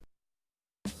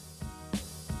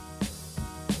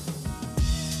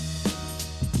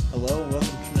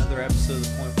another episode of the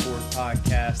Point Forward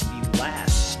Podcast, the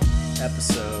last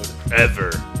episode ever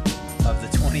of the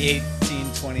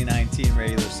 2018-2019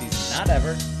 regular season. Not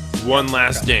ever. One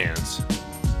last dance.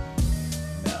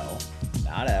 No,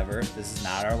 not ever. This is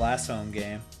not our last home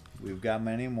game. We've got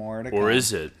many more to come. Or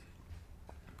is it?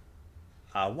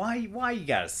 Why you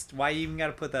even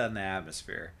gotta put that in the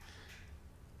atmosphere?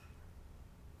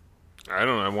 I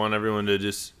don't know. I want everyone to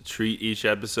just treat each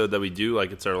episode that we do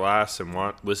like it's our last and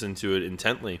listen to it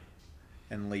intently.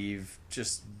 And leave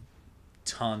just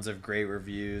tons of great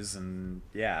reviews. And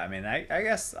yeah, I mean, I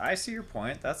guess I see your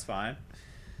point. That's fine.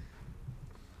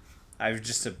 We're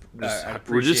just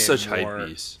such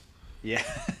hypebeasts. Yeah,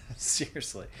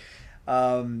 seriously.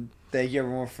 Thank you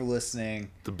everyone for listening.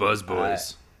 The Buzz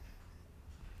Boys.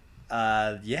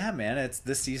 Yeah, man,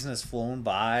 this season has flown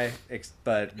by,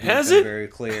 but has it? Very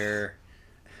clear.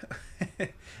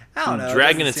 I don't know.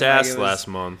 Dragging its ass last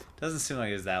month. Doesn't seem like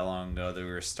it was that long ago that we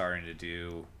were starting to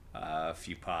do a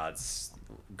few pods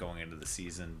going into the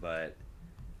season, but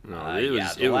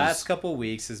the last couple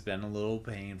weeks has been a little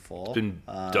painful. It's been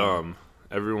dumb.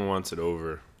 Everyone wants it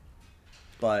over.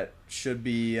 But should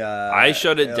be. I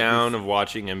shut it down of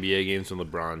watching NBA games when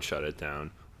LeBron shut it down.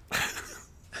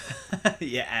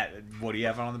 Yeah, what do you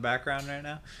have on the background right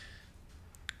now?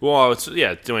 Well, it's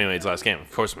Dwayne Wade's last game.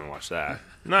 Of course I'm gonna watch that.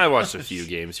 No, I watched a few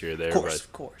games here or there.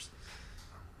 Of course.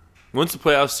 Once the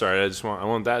playoffs start, I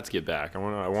want that to get back. I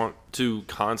want to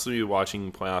constantly be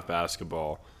watching playoff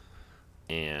basketball,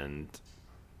 and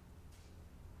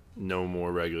no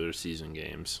more regular season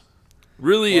games.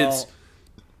 Really, it's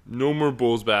no more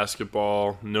Bulls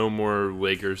basketball, no more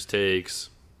Lakers takes.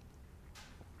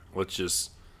 Let's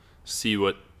just see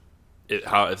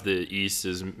if the East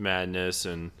is madness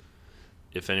and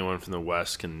if anyone from the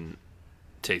West can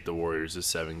take the Warriors to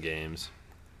 7 games.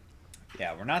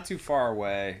 Yeah, we're not too far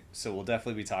away, so we'll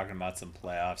definitely be talking about some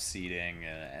playoff seeding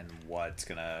and what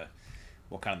kind of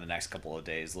the next couple of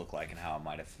days look like and how it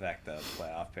might affect the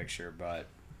playoff picture. But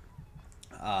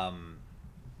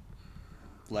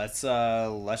let's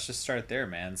just start there,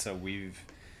 man. So we're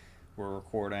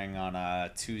recording on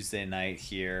a Tuesday night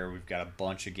here. We've got a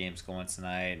bunch of games going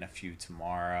tonight and a few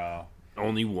tomorrow.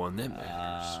 Only one that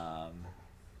matters.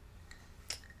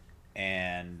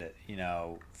 And,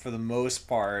 for the most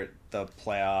part, the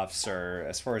playoffs are,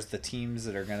 as far as the teams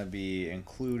that are going to be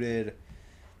included,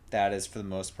 that is for the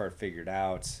most part figured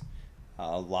out.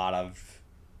 A lot of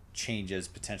changes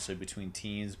potentially between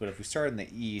teams. But if we start in the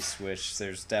East, which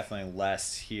there's definitely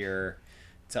less here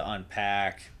to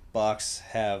unpack, Bucks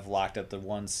have locked up the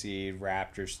 1 seed,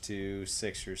 Raptors 2,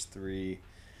 Sixers 3,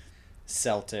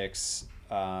 Celtics,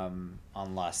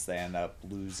 unless they end up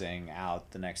losing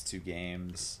out the next 2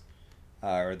 games.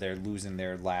 Or they're losing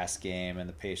their last game and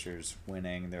the Pacers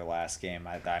winning their last game.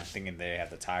 I'm thinking they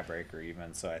have the tiebreaker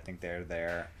even, so I think they're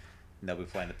there. And they'll be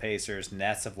playing the Pacers.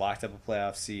 Nets have locked up a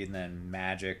playoff seed, and then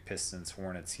Magic, Pistons,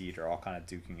 Hornets, Heat are all kind of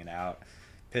duking it out.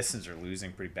 Pistons are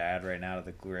losing pretty bad right now to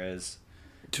the Grizz.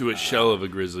 To a shell of a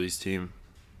Grizzlies team.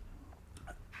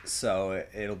 So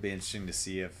it'll be interesting to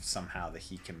see if somehow the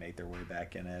Heat can make their way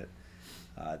back in it.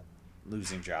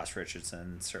 Losing Josh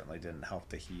Richardson certainly didn't help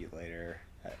the Heat later.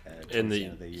 And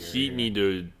the Heat need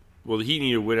to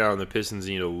win out, and the Pistons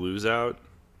need to lose out.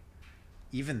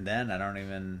 Even then, I don't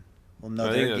even. Well, no,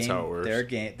 I think that's how it works.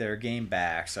 They're game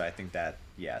back, so I think that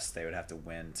yes, they would have to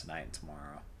win tonight and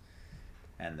tomorrow.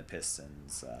 And the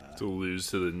Pistons to lose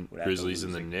to the Grizzlies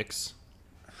and the Knicks.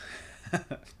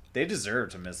 They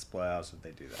deserve to miss the playoffs if they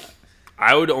do that.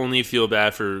 I would only feel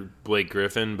bad for Blake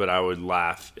Griffin, but I would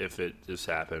laugh if it just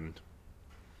happened.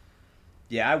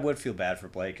 Yeah, I would feel bad for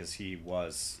Blake because he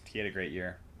had a great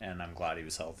year, and I'm glad he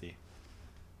was healthy.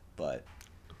 But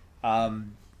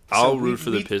I'll root for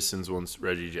the Pistons once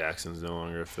Reggie Jackson's no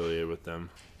longer affiliated with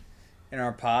them. In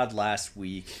our pod last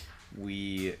week,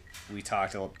 we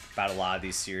talked about a lot of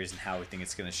these series and how we think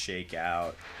it's going to shake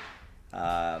out.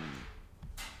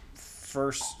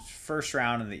 First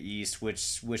round in the East,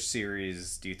 which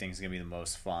series do you think is going to be the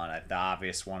most fun? The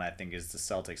obvious one I think is the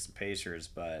Celtics and Pacers,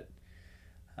 but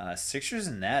Sixers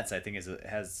and Nets I think that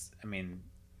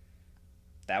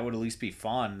would at least be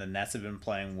fun. The Nets have been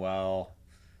playing well.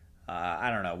 I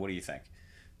don't know. What do you think?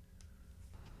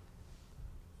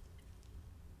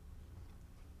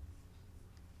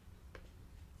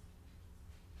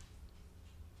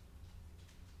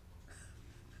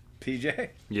 PJ?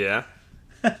 Yeah?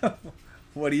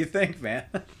 What do you think, man?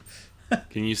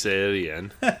 Can you say it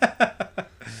again?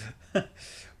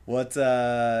 What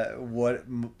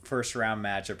first round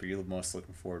matchup are you most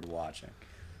looking forward to watching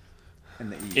in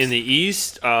the East? In the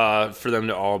East, for them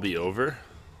to all be over,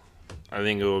 I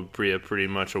think it will be pretty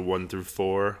much a 1 through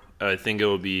 4. I think it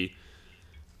will be.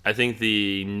 I think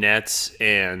the Nets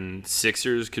and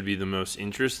Sixers could be the most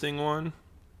interesting one.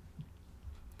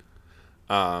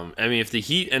 I mean, if the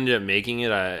Heat ended up making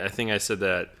it, I think I said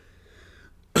that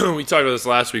we talked about this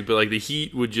last week, but like the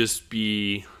Heat would just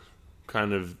be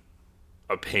kind of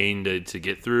a pain to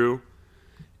get through,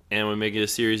 and would make it a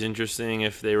series interesting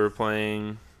if they were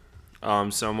playing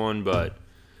someone. But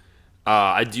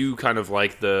I do kind of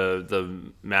like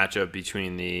the matchup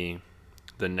between the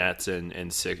Nets and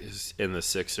the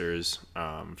Sixers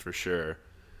for sure.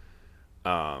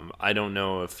 I don't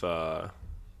know if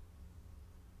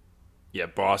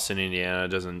Boston, Indiana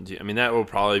doesn't. I mean, that will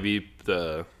probably be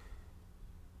the.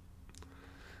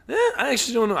 I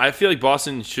actually don't know. I feel like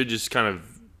Boston should just kind of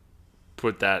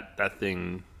put that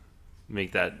thing,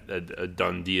 make that a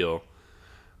done deal.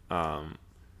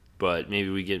 But maybe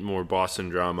we get more Boston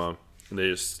drama. They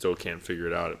just still can't figure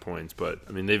it out at points. But,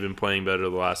 I mean, they've been playing better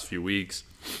the last few weeks.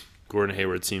 Gordon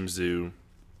Hayward seems to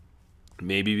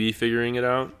maybe be figuring it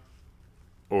out.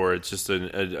 Or it's just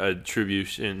a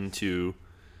attribution to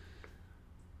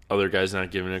other guys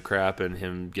not giving a crap and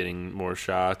him getting more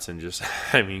shots and just,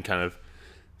 I mean, kind of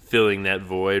filling that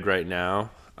void right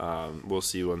now. We'll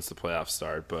see once the playoffs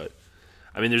start. But,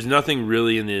 I mean, there's nothing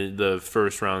really in the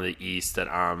first round of the East that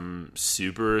I'm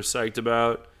super psyched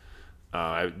about.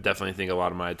 I definitely think a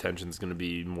lot of my attention is going to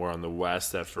be more on the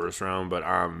West that first round, but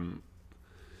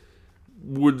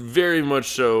would very much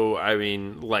so, I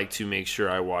mean, like to make sure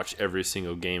I watch every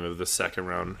single game of the second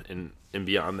round and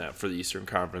beyond that for the Eastern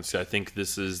Conference. I think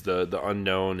this is the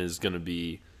unknown is going to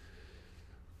be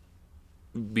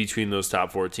between those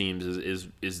top four teams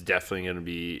is definitely going to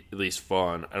be at least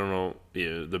fun. I don't know,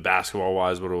 the basketball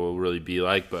wise what it will really be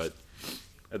like, but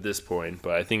at this point,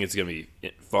 but I think it's going to be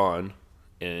fun.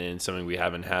 And something we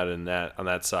haven't had on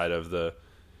that side of the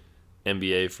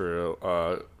NBA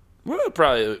for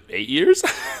probably 8 years,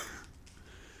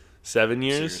 7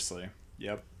 years. Seriously,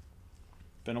 yep,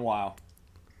 been a while.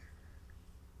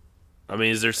 I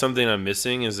mean, is there something I'm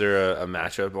missing? Is there a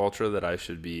matchup ultra that I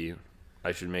should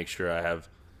make sure I have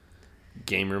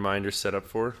game reminders set up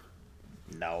for?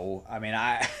 No, I mean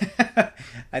I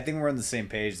think we're on the same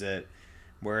page that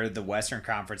where the Western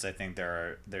Conference. I think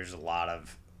there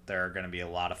are going to be a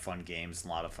lot of fun games, a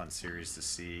lot of fun series to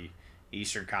see.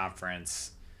 Eastern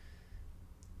Conference,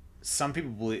 some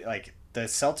people believe, like, the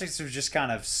Celtics have just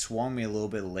kind of swung me a little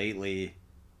bit lately.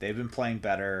 They've been playing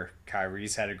better.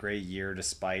 Kyrie's had a great year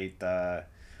despite the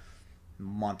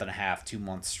month and a half, 2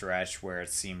 month stretch where it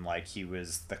seemed like he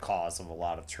was the cause of a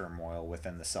lot of turmoil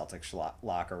within the Celtics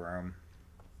locker room.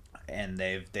 And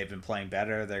they've been playing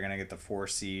better. They're going to get the 4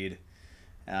 seed.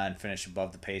 And finish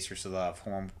above the Pacers, so they'll have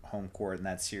home court in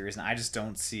that series. And I just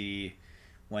don't see,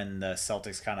 when the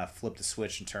Celtics kind of flip the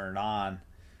switch and turn it on,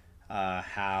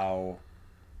 how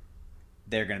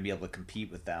they're going to be able to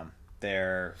compete with them.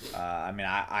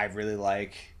 I really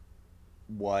like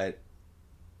what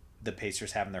the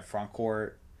Pacers have in their front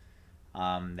court.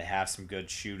 They have some good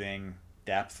shooting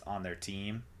depth on their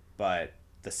team, but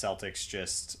the Celtics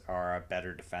just are a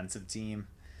better defensive team,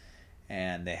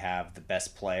 and they have the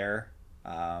best player.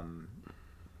 And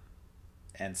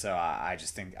so I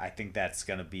think that's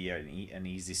going to be an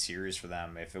easy series for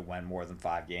them. If it went more than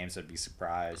 5 games, I'd be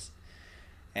surprised.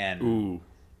 And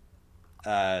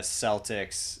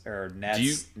Celtics or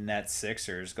Nets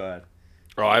Sixers. Go ahead.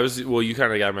 Oh, you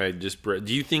kind of got my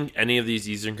do you think any of these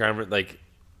Eastern Conference, like,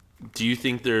 do you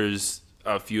think there's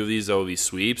a few of these that will be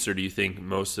sweeps, or do you think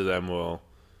most of them will?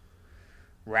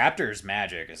 Raptors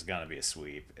Magic is gonna be a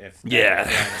sweep. If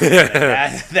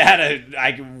if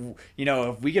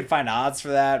we can find odds for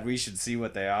that, we should see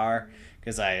what they are,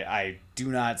 because I do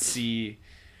not see,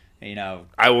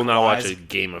 I will not watch a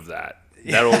game of that.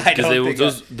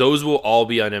 Because those will all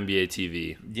be on NBA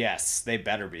TV. Yes, they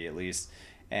better be at least,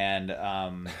 and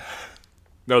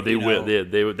no, they will. They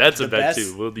that's a bet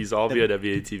too. Will these all be on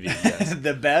NBA TV? Yes.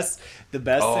 the best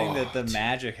thing that the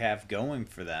Magic have going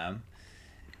for them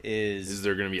is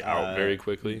they're going to be out very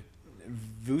quickly.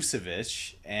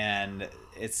 Vucevic, and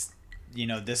it's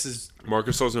this is Marc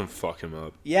Gasol's going to fuck him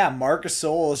up. Yeah, Marc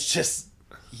Gasol is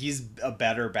he's a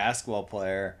better basketball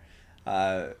player.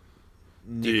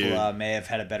 Nikola may have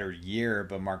had a better year,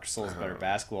 but Marc Gasol's a better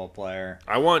basketball player.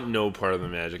 I want no part of the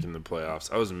Magic in the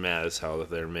playoffs. I was mad as hell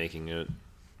that they're making it.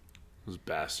 Those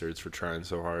bastards for trying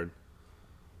so hard.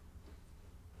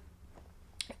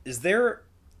 Is there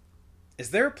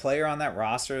a player on that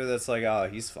roster that's like, oh,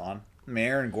 he's fun?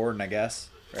 Aaron Gordon, I guess,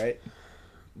 right?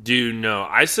 Dude, no.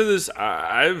 I said this.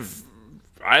 I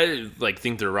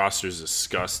think their roster is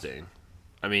disgusting.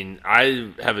 I mean,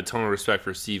 I have a ton of respect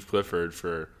for Steve Clifford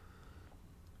for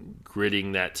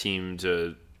gritting that team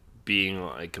to being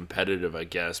like competitive, I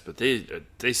guess, but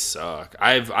they suck.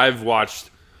 I've watched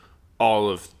all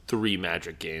of 3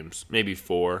 Magic games, maybe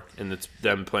 4, and it's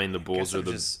them playing the Bulls or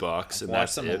the Bucks, and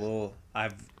that's it. I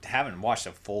haven't watched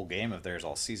a full game of theirs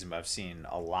all season, but I've seen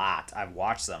a lot. I've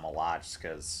watched them a lot just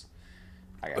because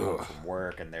I got home from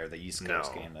work and they're the East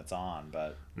Coast game that's on.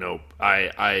 But nope,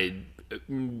 I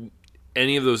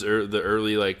any of those the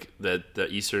early like the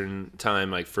Eastern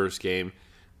time like first game,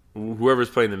 whoever's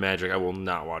playing the Magic, I will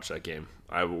not watch that game.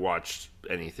 I will watch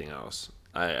anything else.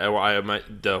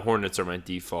 The Hornets are my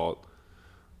default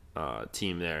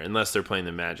team there. Unless they're playing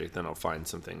the Magic, then I'll find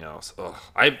something else.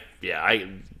 I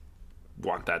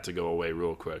want that to go away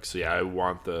real quick. So yeah, I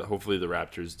want hopefully the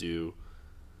Raptors do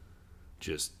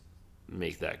just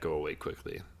make that go away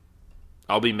quickly.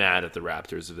 I'll be mad at the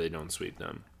Raptors if they don't sweep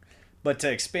them. But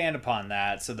to expand upon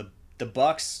that, so the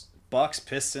Bucks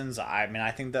Pistons, I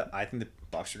think the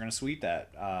Bucks are going to sweep that.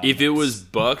 If it was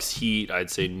Bucks Heat,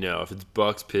 I'd say no. If it's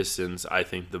Bucks Pistons, I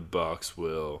think the Bucks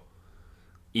will,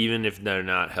 even if they're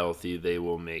not healthy, they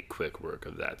will make quick work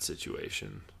of that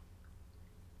situation.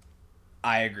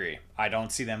 I agree. I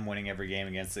don't see them winning every game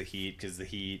against the Heat because the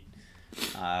Heat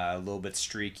a little bit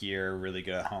streakier, really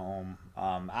good at home.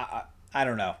 I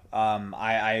don't know.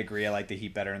 I agree. I like the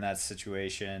Heat better in that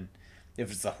situation. If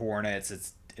it's the Hornets,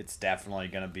 it's definitely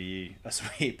going to be a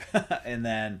sweep. And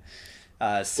then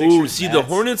the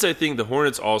Hornets. I think the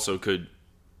Hornets also could.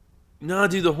 No,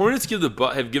 dude, the Hornets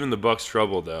have given the Bucks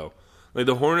trouble though. Like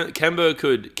the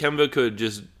Kemba could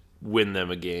just win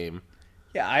them a game.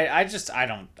 Yeah, I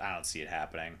don't see it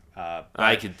happening.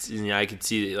 I could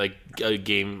see like a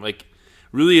game like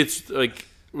really it's like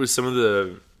with some of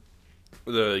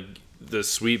the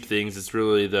sweep things. It's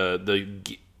really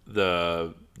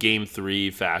the game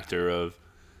 3 factor of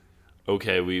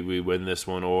okay, we win this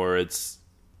one, or it's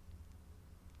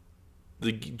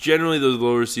generally those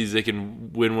lower seeds they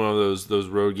can win one of those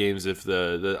road games if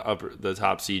the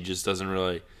top seed just doesn't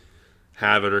really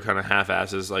have it or kind of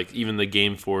half-asses. Like even the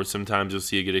game 4, sometimes you'll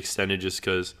see it get extended just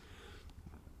because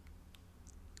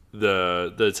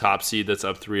the top seed that's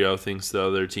up 3-0 thinks the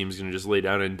other team's going to just lay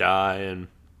down and die, and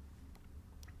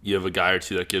you have a guy or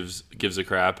two that gives a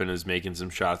crap and is making some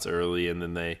shots early, and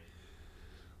then they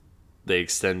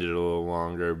extend it a little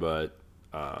longer. But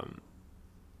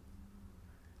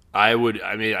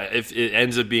if it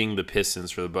ends up being the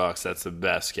Pistons for the Bucks, that's the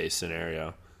best case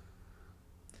scenario.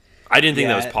 I didn't think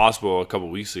that was possible a couple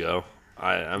weeks ago.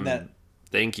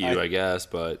 Thank you, I guess,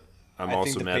 but I'm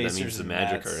also mad that means the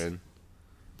Magic are in.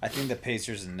 I think the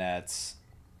Pacers and Nets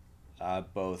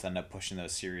both end up pushing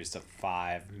those series to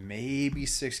 5, maybe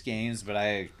 6 games,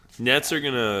 but Nets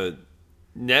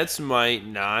might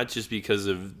not just because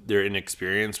of their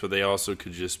inexperience, but they also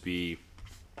could just be.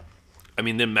 I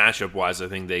mean, then matchup wise, I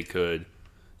think they could,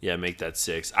 make that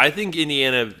 6. I think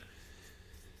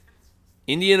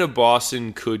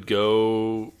Boston could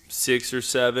go 6 or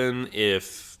 7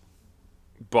 if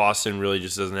Boston really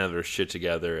just doesn't have their shit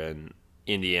together, and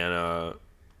Indiana.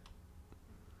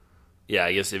 Yeah,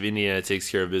 I guess if Indiana takes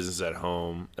care of business at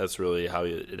home, that's really how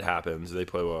it happens. They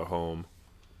play well at home.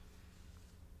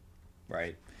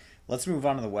 Right. Let's move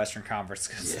on to the Western Conference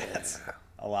because that's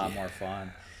a lot more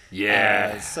fun.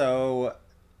 Yeah. So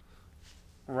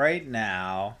right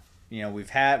now,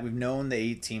 we've known the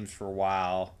 8 teams for a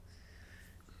while,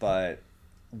 but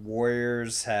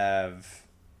Warriors have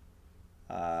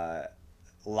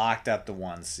locked up the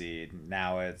 1 seed.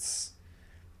 Now it's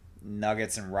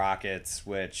Nuggets and Rockets,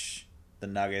 which the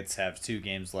Nuggets have 2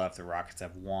 games left. The Rockets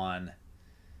have 1.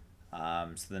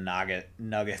 So the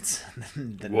Nuggets.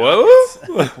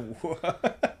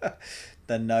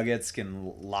 The Nuggets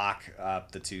can lock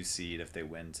up the 2 seed if they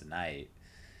win tonight.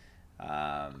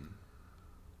 But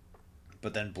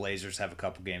then Blazers have a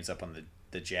couple games up on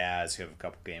the Jazz, who have a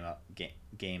couple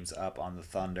games up on the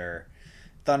Thunder.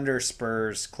 Thunder,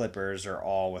 Spurs, Clippers are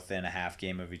all within a half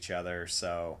game of each other.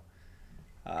 So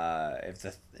I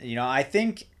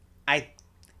think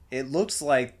it looks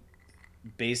like,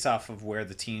 based off of where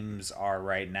the teams are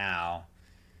right now,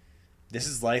 this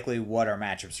is likely what our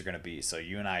matchups are going to be. So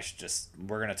you and I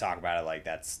we're going to talk about it like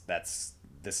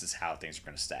this is how things are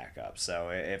going to stack up. So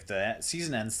if the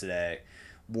season ends today,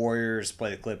 Warriors play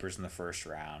the Clippers in the first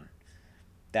round.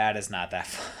 That is not that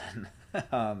fun.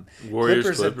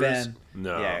 Clippers have been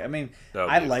no. Yeah, I mean,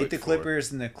 I like the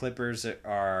Clippers, and the Clippers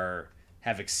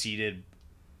have exceeded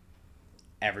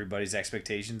everybody's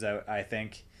expectations. I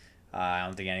think. I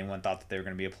don't think anyone thought that they were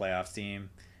going to be a playoff team,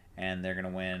 and they're going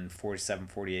to win 47,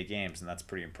 48 games, and that's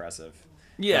pretty impressive.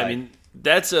 Yeah, but I mean,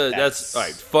 that's all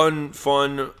right.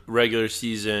 Fun regular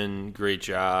season, great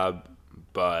job,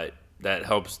 but that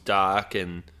helps Doc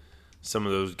and some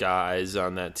of those guys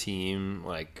on that team,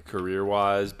 like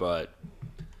career-wise, but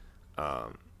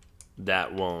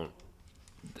that won't.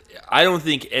 I don't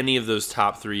think any of those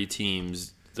top 3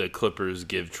 teams the Clippers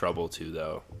give trouble to,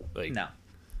 though. Like, no,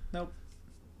 nope.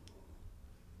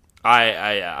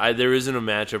 I there isn't a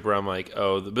matchup where I'm like,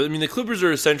 but I mean, the Clippers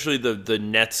are essentially the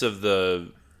Nets of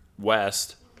the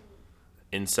West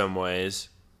in some ways.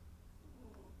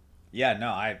 Yeah,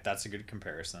 no, that's a good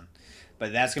comparison.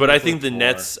 But that's. But I think the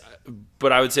Nets.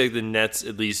 But I would say the Nets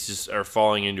at least just are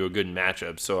falling into a good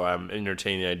matchup. So I'm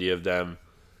entertaining the idea of them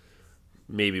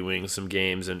maybe winning some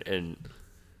games. And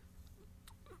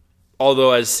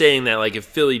although I was saying that, like, if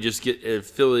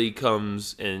Philly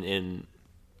comes and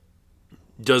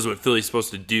does what Philly's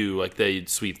supposed to do, like, they'd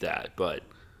sweep that. But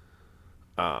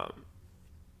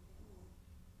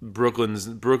Brooklyn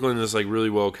is like really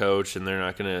well coached, and they're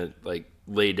not gonna like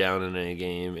lay down in any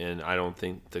game, and I don't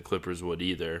think the Clippers would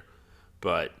either.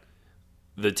 But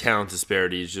the talent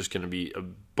disparity is just going to be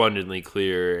abundantly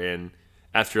clear, and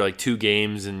after like 2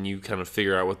 games and you kind of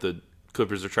figure out what the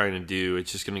Clippers are trying to do,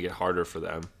 it's just going to get harder for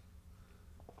them.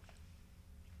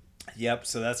 Yep,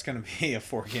 so that's going to be a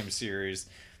 4-game series.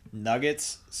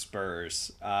 Nuggets,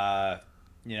 Spurs.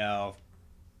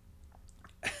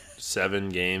 7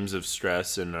 games of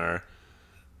stress in our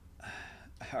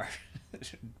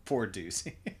poor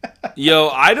Deucey. Yo,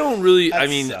 I don't really. I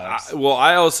mean, sucks.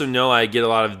 I also know I get a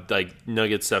lot of like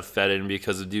Nugget stuff fed in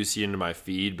because of Deucey into my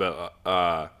feed, but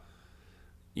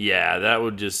yeah, that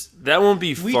won't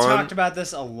be fun. We talked about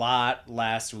this a lot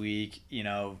last week.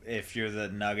 If you're the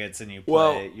Nuggets and you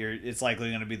play, it's likely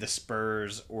going to be the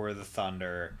Spurs or the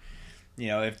Thunder.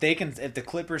 If the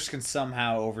Clippers can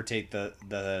somehow overtake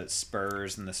the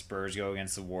Spurs and the Spurs go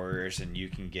against the Warriors and you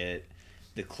can get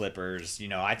the Clippers,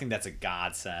 I think that's a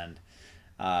godsend.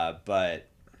 But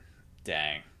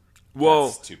dang. Well,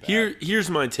 that's too bad. here's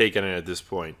my take on it at this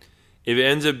point. If it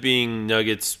ends up being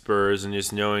Nuggets Spurs and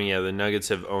just knowing, the Nuggets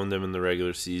have owned them in the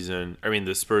regular season. I mean,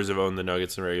 the Spurs have owned the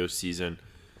Nuggets in the regular season.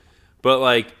 But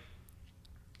like,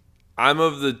 I'm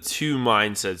of the 2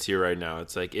 mindsets here right now.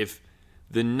 It's like, if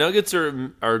the Nuggets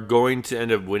are going to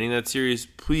end up winning that series,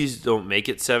 please don't make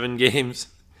it 7 games.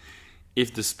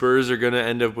 If the Spurs are going to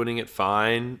end up winning it,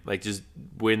 fine. Like, just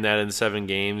win that in 7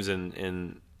 games,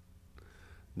 and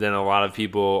then a lot of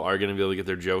people are going to be able to get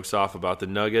their jokes off about the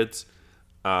Nuggets.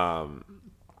 But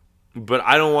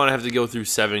I don't want to have to go through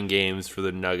 7 games for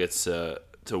the Nuggets to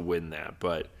win that.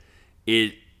 But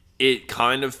it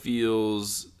kind of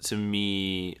feels to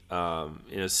me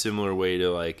in a similar way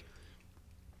to like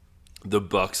the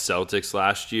Bucks Celtics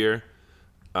last year.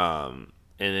 And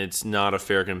it's not a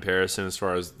fair comparison as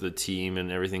far as the team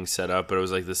and everything set up, but it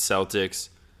was like the Celtics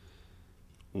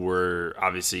were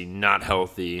obviously not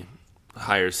healthy,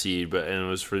 higher seed, and it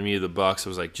was for me the Bucks. It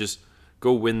was like, just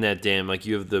go win that damn, like,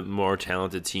 you have the more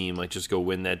talented team, like, just go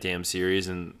win that damn series,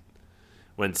 and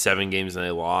went 7 games and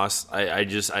they lost. I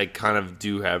kind of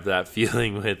do have that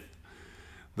feeling with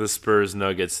the Spurs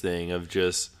Nuggets thing of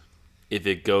just, if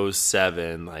it goes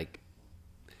 7, like,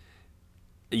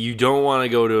 you don't want to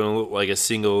go to a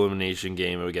single elimination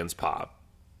game against Pop.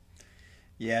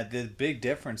 Yeah, the big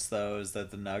difference though is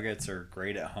that the Nuggets are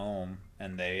great at home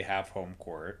and they have home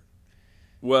court.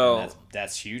 Well,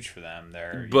 that's huge for them.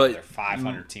 They're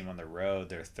 500 team on the road.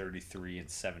 They're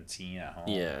 33-17 at home.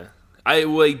 Yeah, I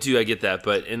get that,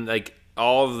 but in like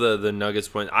all of the Nuggets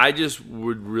point, I just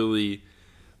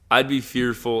I'd be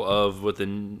fearful of what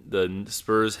the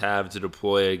Spurs have to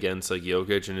deploy against like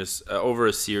Jokic, and just over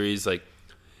a series, like,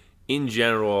 in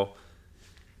general,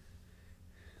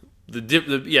 the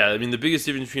biggest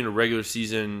difference between a regular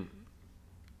season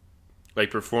like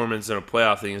performance and a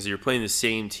playoff thing is that you're playing the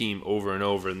same team over and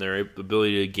over, and their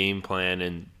ability to game plan,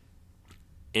 and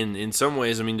in some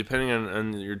ways, I mean, depending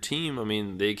on your team, I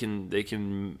mean, they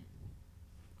can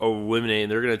eliminate,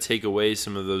 and they're going to take away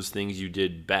some of those things you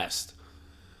did best.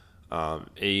 And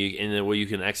the way you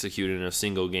can execute in a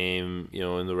single game,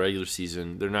 in the regular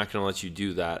season, they're not going to let you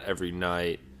do that every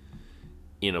night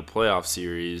in a playoff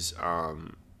series.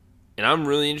 And I'm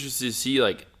really interested to see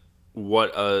like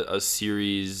what a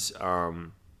series,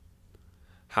 how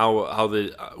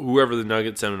whoever the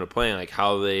Nuggets end up playing, like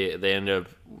how they end up,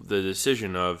 the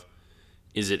decision of,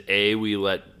 is it we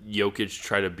let Jokic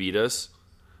try to beat us,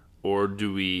 or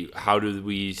how do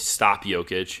we stop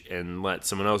Jokic and let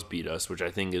someone else beat us, which I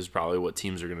think is probably what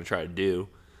teams are going to try to do,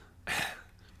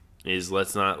 is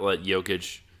let's not let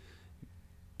Jokic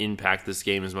impact this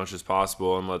game as much as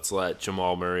possible, and let's let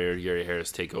Jamal Murray or Gary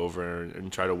Harris take over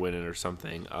and try to win it or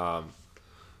something.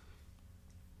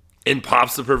 And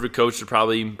Pop's the perfect coach to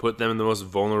probably put them in the most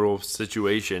vulnerable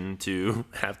situation to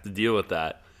have to deal with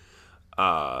that.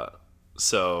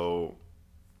 So,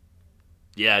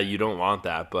 yeah, you don't want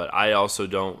that. But I also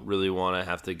don't really want to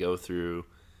have to go through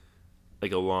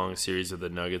like a long series of the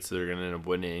Nuggets that are going to end up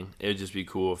winning. It would just be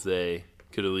cool if they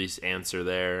could at least answer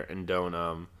there and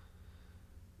don't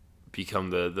become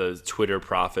the Twitter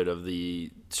prophet of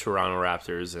the Toronto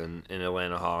Raptors and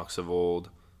Atlanta Hawks of old.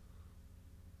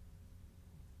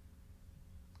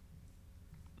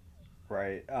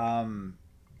 Right.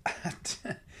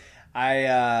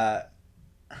 I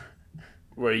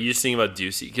What are you just thinking about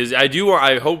Ducey? Because I do want.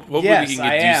 I hopefully yes, we can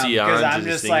I get am, Ducey because on I'm to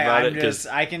just think like about I'm it. just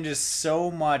I can just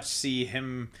so much see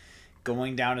him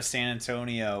going down to San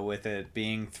Antonio with it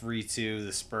being 3-2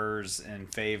 the Spurs in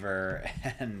favor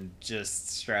and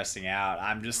just stressing out.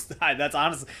 That's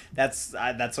honestly that's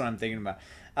what I'm thinking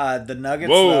about. The Nuggets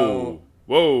though.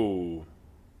 Whoa!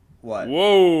 What?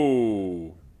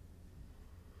 Whoa!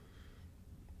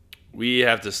 We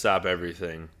have to stop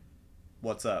everything.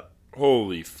 What's up?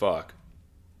 Holy fuck!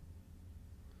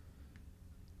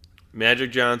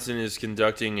 Magic Johnson is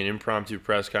conducting an impromptu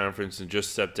press conference and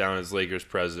just stepped down as Lakers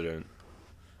president.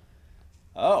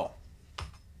 Oh.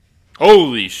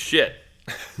 Holy shit.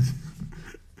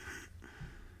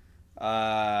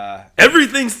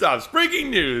 Everything stops. Breaking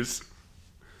news.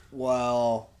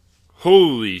 Well,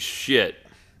 Holy shit.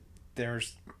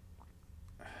 there's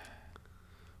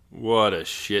What a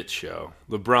shit show.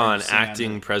 LeBron,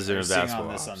 acting president of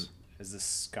basketball. Is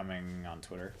this coming on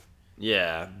Twitter?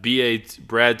 Yeah.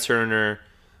 Brad Turner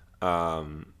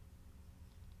from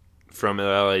the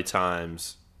LA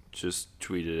Times just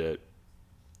tweeted it.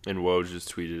 And Woj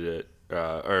just tweeted it.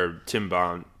 Or Tim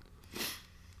Bond.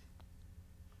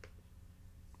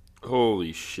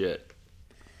 Holy shit.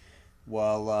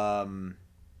 Well,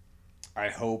 I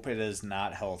hope it is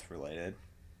not health related.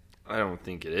 I don't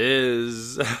think it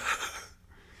is.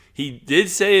 He did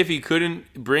say if he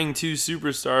couldn't bring two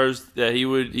superstars that he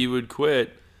would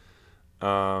quit.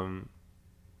 So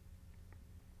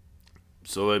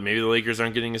that maybe the Lakers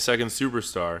aren't getting a second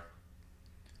superstar.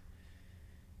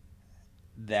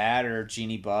 That or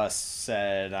Jeannie Buss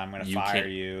said, "I'm going to fire can't-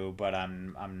 you, but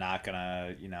I'm not going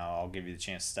to, I'll give you the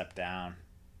chance to step down."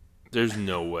 There's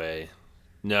no way.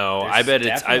 No, There's I bet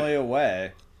it's definitely a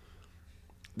way.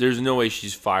 There's no way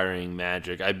she's firing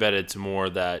Magic. I bet it's more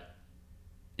that,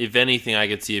 if anything, I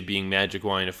could see it being Magic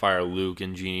wanting to fire Luke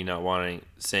and Jeannie not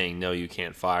saying no, you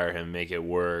can't fire him, make it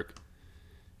work,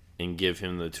 and give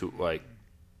him the two, like,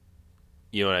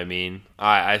 you know what I mean?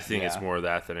 I think it's more of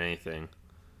that than anything.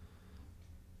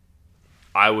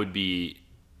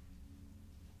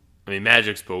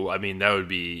 Magic's, that would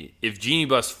be, if Jeannie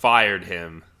Buss fired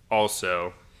him,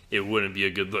 also, it wouldn't be a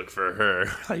good look for her.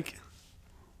 Like,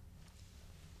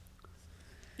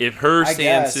 if her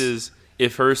stance is,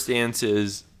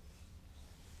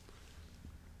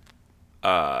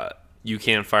 you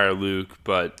can't fire Luke,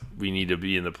 but we need to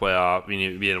be in the playoff, we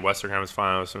need to be in the Western Conference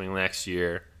Finals or something next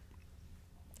year,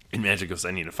 and Magic goes,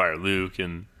 I need to fire Luke,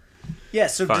 and yeah.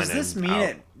 So does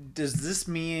this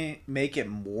mean make it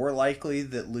more likely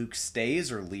that Luke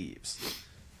stays or leaves?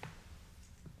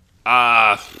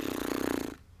 I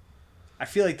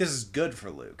feel like this is good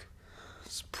for Luke.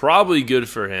 It's probably good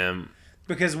for him.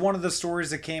 Because one of the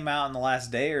stories that came out in the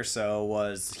last day or so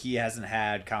was he hasn't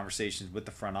had conversations with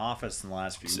the front office in the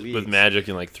last few weeks. With Magic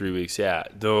in like 3 weeks, yeah.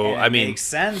 Though, and it makes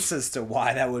sense as to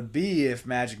why that would be if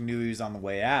Magic knew he was on the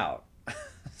way out.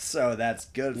 So that's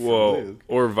good for Luke.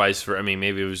 Or vice versa. I mean,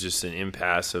 maybe it was just an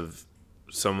impasse of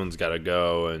someone's got to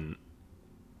go and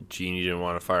Jeannie didn't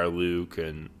want to fire Luke.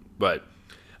 But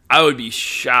I would be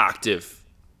shocked if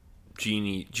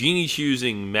Jeannie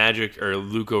choosing Magic or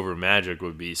Luke over Magic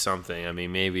would be something. I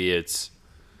mean, maybe it's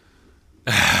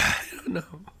I don't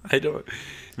know.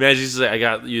 Magic's like, I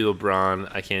got you,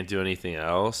 LeBron. I can't do anything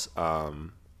else.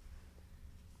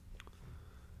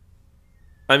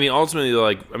 I mean, ultimately,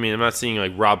 I'm not saying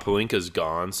like Rob Pelinka's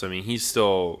gone. So I mean, he's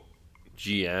still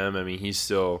GM. I mean, he's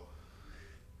still.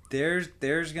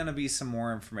 There's gonna be some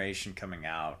more information coming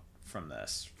out from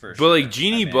this for sure. But like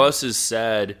Jeannie Buss has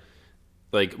said,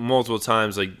 like multiple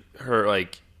times, like her,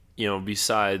 like,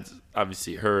 besides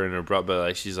obviously her and her brother, but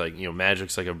like she's like,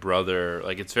 Magic's like a brother.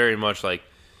 Like it's very much like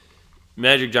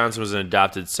Magic Johnson was an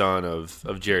adopted son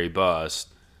of Jerry Buss.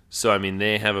 So I mean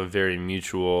they have a very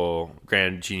mutual.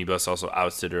 Granted, Jeannie Buss also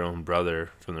ousted her own brother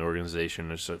from the organization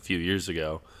just a few years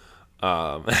ago.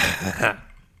 Oh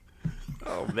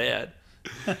man,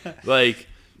 like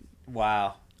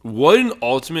wow, what an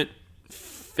ultimate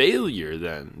failure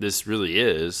then this really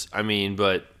is. I mean,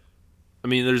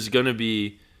 there's gonna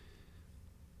be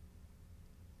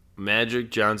Magic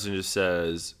Johnson just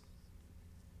says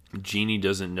Jeannie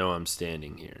doesn't know I'm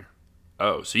standing here.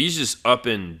 Oh, so he's just up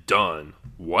and done.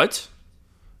 What?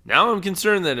 Now I'm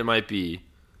concerned that it might be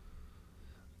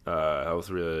health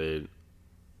related.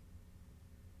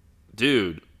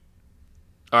 Dude.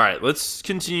 All right, let's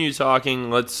continue talking.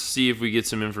 Let's see if we get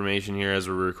some information here as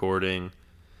we're recording.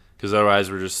 Because otherwise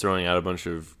we're just throwing out a bunch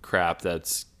of crap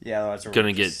that's going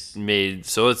to get made.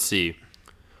 So let's see.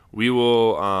 We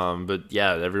will, but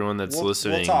yeah, everyone that's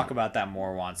listening. We'll talk about that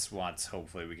more once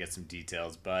hopefully we get some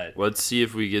details. But let's see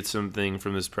if we get something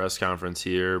from this press conference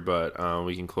here, but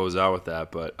we can close out with that.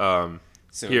 But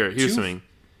here's something.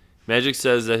 Magic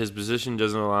says that his position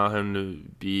doesn't allow him to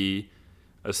be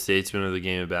a statesman of the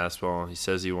game of basketball. He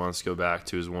says he wants to go back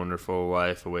to his wonderful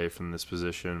life away from this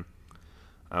position.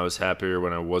 I was happier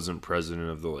when I wasn't president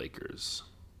of the Lakers.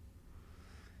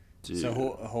 Dude. So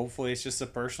hopefully it's just a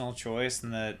personal choice,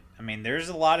 and that, I mean, there's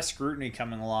a lot of scrutiny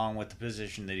coming along with the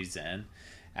position that he's in,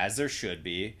 as there should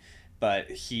be. But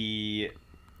he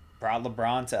brought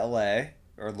LeBron to LA,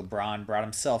 or LeBron brought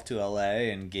himself to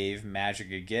LA and gave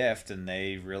Magic a gift, and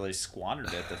they really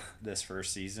squandered it this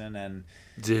first season. And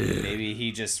Dude. maybe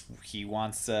he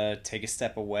wants to take a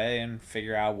step away and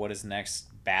figure out what his next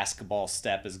basketball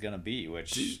step is going to be.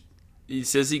 Which he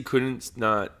says he couldn't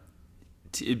not.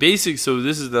 Basic. So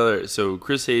this is the other. So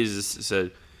Chris Hayes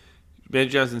said,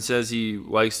 Magic Johnson says he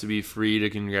likes to be free to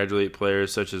congratulate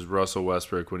players such as Russell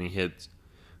Westbrook when he hits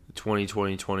the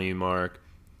 20-20-20 mark,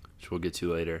 which we'll get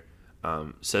to later.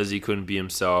 Says he couldn't be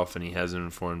himself, and he hasn't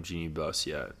informed Jeannie Buss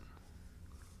yet.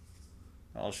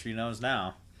 All she knows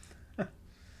now.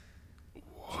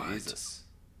 What? Jesus.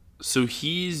 So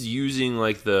he's using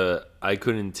like the I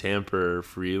couldn't tamper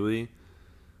freely.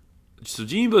 So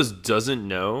Jeannie Buss doesn't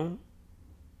know.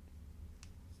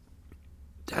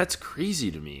 That's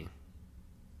crazy to me.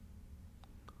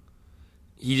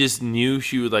 He just knew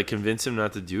she would like convince him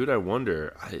not to do it. I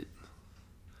wonder.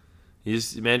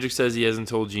 Magic says he hasn't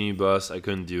told Jeannie Buss. I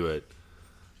couldn't do it.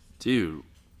 Dude,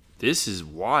 this is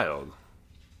wild.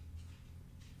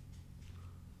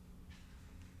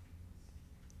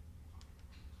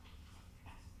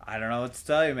 I don't know what to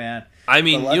tell you, man. I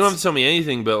mean, you don't have to tell me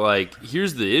anything, but like,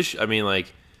 here's the issue. I mean,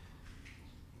 like,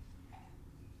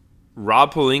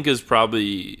 Rob Pelinka's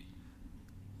probably.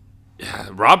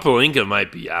 Rob Pelinka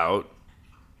might be out.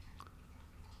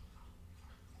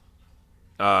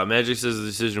 Magic says the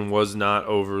decision was not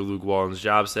over Luke Walton's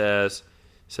job status.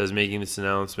 Says making this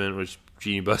announcement, which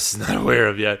Jeannie Buss is not aware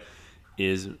of yet,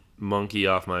 is monkey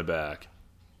off my back.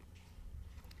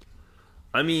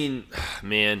 I mean,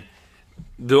 man,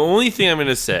 the only thing I'm going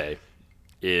to say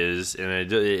is,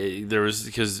 there was,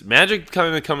 because Magic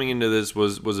kind of coming into this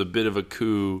was a bit of a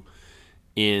coup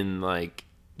in like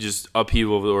just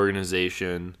upheaval of the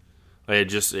organization. Like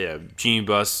Jeannie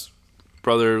Buss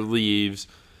brother leaves,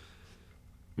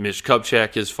 Mitch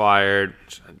Kupchak is fired.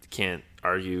 I can't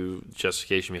argue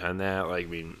justification behind that. Like, I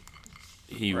mean,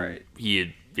 he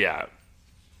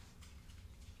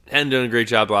hadn't done a great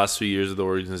job the last 2 years of the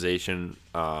organization.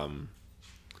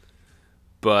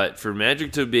 But for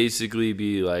Magic to basically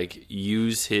be like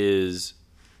use his,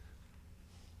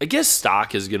 I guess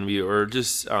stock is going to be, or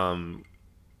just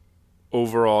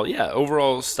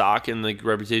overall stock and the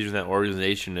reputation of that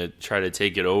organization to try to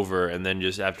take it over, and then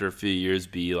just after a few years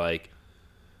be like,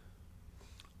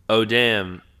 oh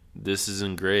damn, this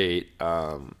isn't great.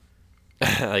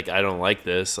 Like, I don't like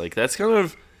this. Like, it's kind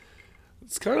of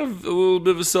a little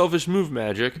bit of a selfish move,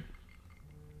 Magic.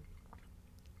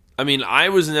 I mean, I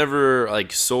was never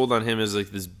like sold on him as like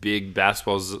this big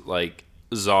basketball like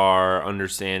czar,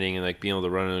 understanding and like being able to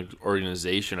run an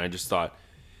organization. I just thought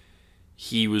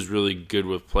he was really good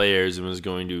with players and was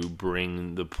going to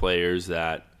bring the players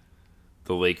that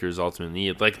the Lakers ultimately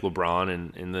need, like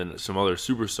LeBron and then some other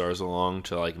superstars along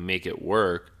to like make it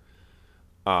work.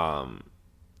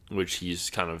 Which he's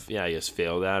kind of, I guess,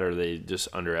 failed at, or they just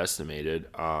underestimated.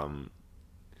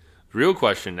 The real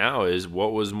question now is,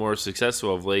 what was more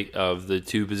successful of the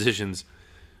two positions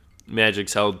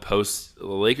Magic's held post the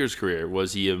Lakers career?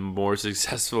 Was he a more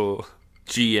successful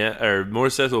GM or more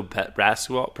successful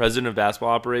president of basketball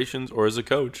operations, or as a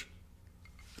coach?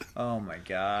 Oh my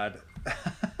God,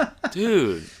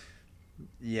 dude.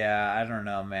 Yeah, I don't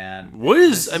know, man.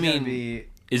 Is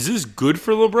this good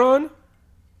for LeBron?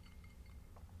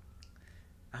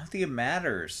 I don't think it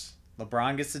matters.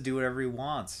 LeBron gets to do whatever he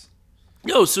wants.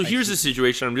 No, so here's the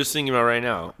situation I'm just thinking about right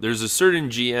now. There's a certain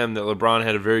GM that LeBron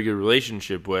had a very good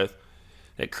relationship with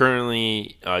that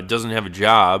currently doesn't have a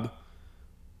job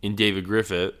in David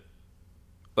Griffin.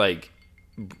 Like,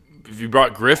 if you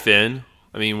brought Griffin,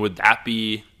 I mean, would that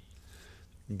be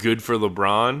good for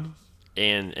LeBron?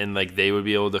 And like, they would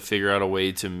be able to figure out a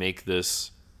way to make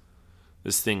this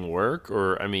thing work?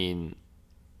 Or, I mean,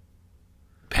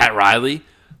 Pat Riley,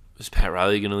 Is Pat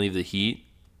Riley going to leave the Heat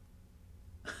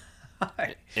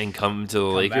and come to the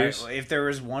Lakers? Back. If there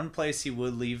was one place he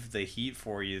would leave the Heat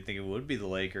for, you'd think it would be the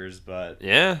Lakers, but...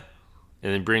 Yeah.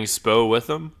 And then bring Spo with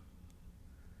him?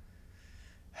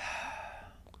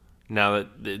 Now that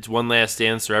it's one last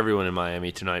dance for everyone in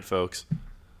Miami tonight, folks.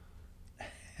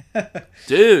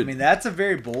 Dude. I mean, that's a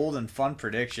very bold and fun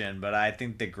prediction, but I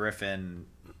think the Griffin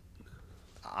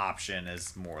option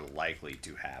is more likely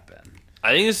to happen.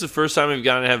 I think it's the first time we've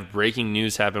gotten to have breaking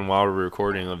news happen while we're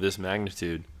recording of this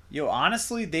magnitude. Yo,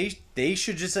 honestly, they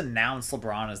should just announce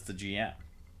LeBron as the GM.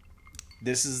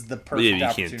 This is the perfect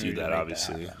opportunity. You can't do that,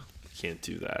 obviously. You can't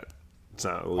do that. It's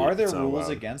not. Are there rules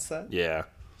against that? Yeah.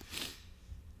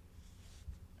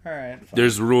 All right. Fine.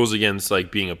 There's rules against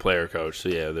like being a player coach. So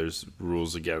yeah, there's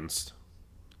rules against.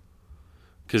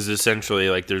 Because essentially,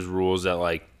 like, there's rules that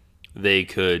like they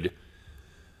could.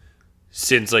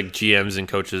 Since like GMs and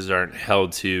coaches aren't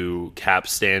held to cap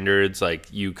standards, like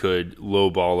you could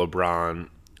lowball LeBron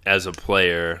as a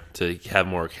player to have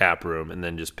more cap room, and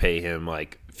then just pay him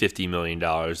like $50 million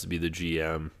to be the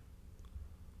GM.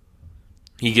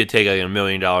 He could take like $1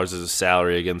 million as a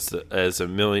salary against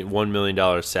 $1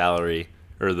 million salary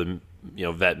or the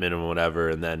vet minimum, whatever,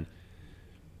 and then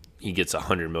he gets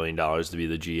 $100 million to be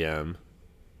the GM.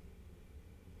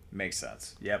 Makes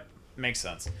sense. Yep. Makes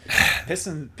sense.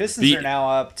 Pistons are now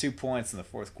up 2 points in the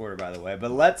fourth quarter, by the way.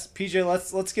 But let's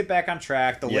get back on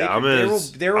track.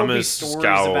 Lakers, there will be stories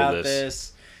about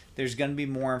this. There's going to be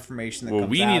more information that comes out.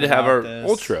 We need to have our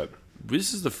ultra.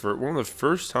 This is one of the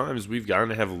first times we've gotten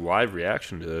to have a live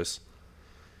reaction to this.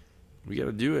 We got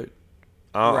to do it.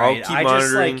 I'll keep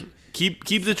monitoring.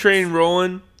 Keep the train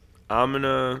rolling. I'm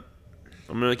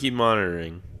gonna keep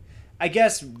monitoring. I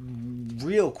guess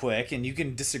real quick, and you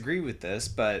can disagree with this,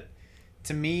 but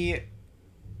to me,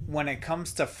 when it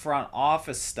comes to front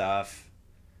office stuff,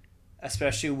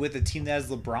 especially with a team that has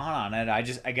LeBron on it, I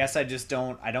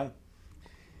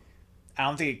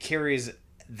don't think it carries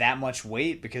that much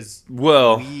weight because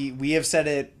we have said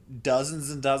it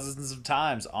dozens and dozens of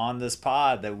times on this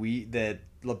pod that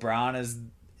LeBron is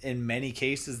in many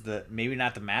cases maybe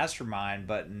not the mastermind,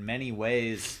 but in many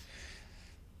ways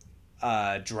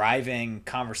driving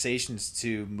conversations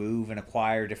to move and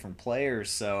acquire different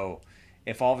players. So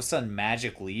if all of a sudden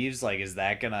Magic leaves, like, is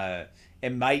that gonna?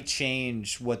 It might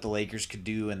change what the Lakers could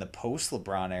do in the post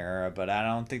LeBron era, but I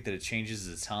don't think that it changes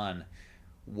a ton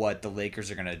what the Lakers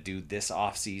are gonna do this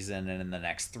offseason and in the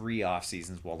next 3 off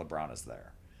seasons while LeBron is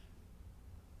there.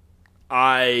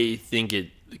 I think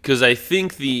in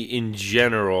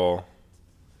general,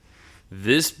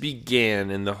 this began,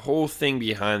 and the whole thing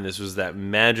behind this was that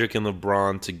Magic and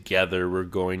LeBron together were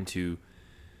going to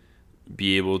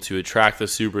be able to attract the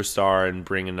superstar and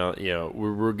bring another.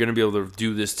 We're going to be able to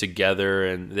do this together,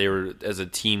 and they were as a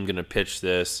team going to pitch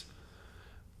this.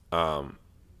 I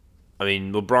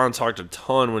mean, LeBron talked a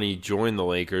ton when he joined the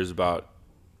Lakers about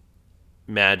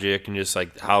Magic and just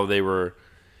like how they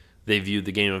viewed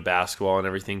the game of basketball and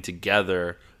everything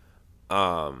together.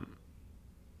 And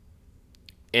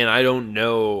I don't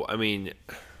know. I mean,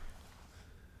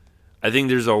 I think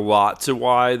there's a lot to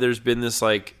why there's been this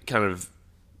like kind of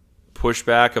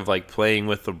pushback of like playing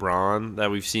with LeBron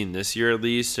that we've seen this year at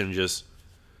least, and just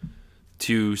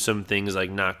to some things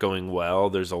like not going well.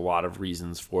 There's a lot of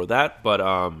reasons for that, but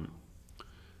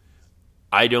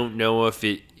I don't know if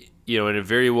it, and it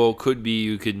very well could be,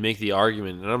 you could make the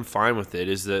argument, and I'm fine with it,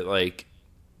 is that like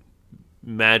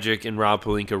Magic and Rob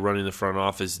Pelinka running the front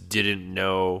office didn't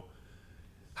know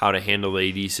how to handle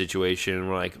the AD situation.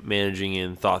 We're like managing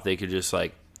and thought they could just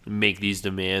like make these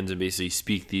demands and basically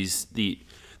speak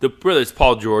whether it's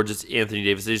Paul George, it's Anthony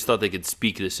Davis, they just thought they could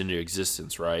speak this into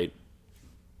existence, right?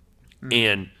 Mm-hmm.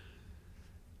 And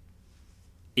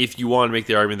if you want to make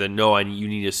the argument that no, you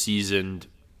need a seasoned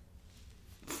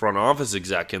front office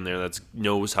exec in there that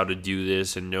knows how to do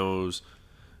this and knows,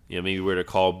 maybe where to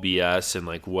call BS and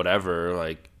like whatever,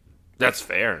 like that's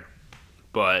fair.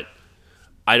 But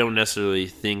I don't necessarily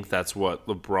think that's what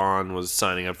LeBron was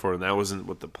signing up for, and that wasn't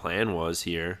what the plan was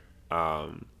here.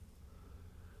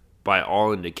 By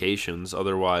all indications,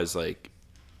 otherwise, like,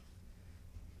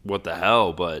 what the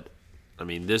hell? But I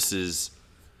mean, it's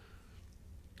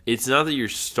not that you're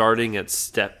starting at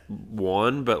step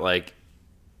 1, but like,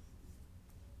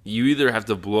 you either have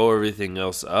to blow everything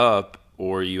else up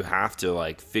or you have to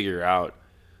like figure out.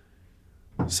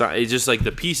 So it's just like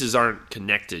the pieces aren't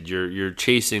connected. You're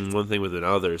chasing one thing with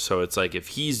another. So it's like if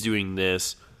he's doing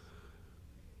this,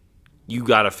 you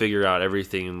got to figure out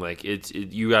everything, and like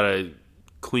you got to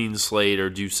clean slate or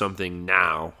do something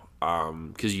now,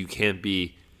 because you can't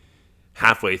be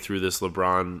halfway through this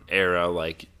LeBron era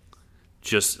like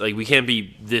just like we can't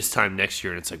be this time next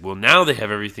year and it's like, well, now they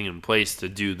have everything in place to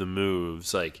do the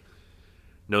moves. Like,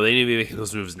 no, they need to be making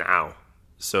those moves now.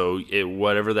 So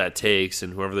whatever that takes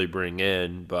and whoever they bring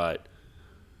in, but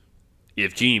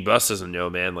if Jeanie Buss doesn't know,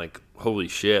 man, like holy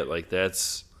shit, like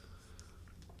that's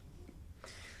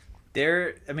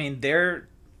they're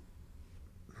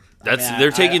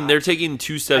taking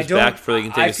two steps back before they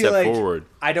can take a step forward.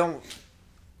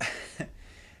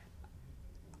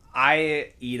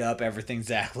 I eat up everything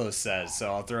Zach Lowe says,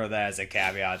 so I'll throw that as a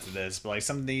caveat to this. But like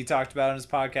something he talked about in his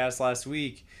podcast last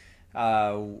week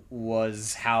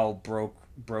was how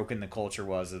broken the culture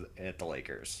was at the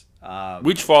Lakers,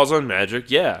 which falls on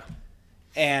Magic, yeah.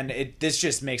 And this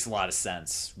just makes a lot of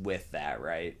sense with that,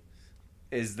 right?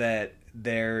 Is that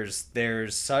there's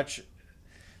such,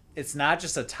 it's not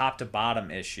just a top to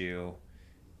bottom issue.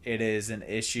 It is an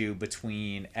issue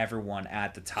between everyone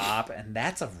at the top, and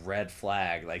that's a red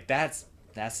flag. Like that's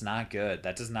not good.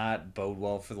 That does not bode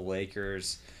well for the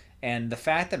Lakers. And the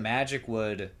fact that Magic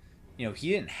would, he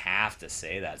didn't have to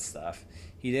say that stuff.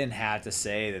 He didn't have to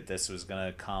say that this was going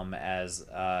to come as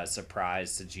a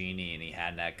surprise to Jeanie and he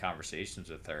hadn't had conversations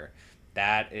with her.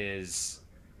 That's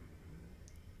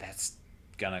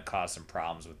going to cause some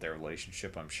problems with their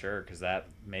relationship, I'm sure, because that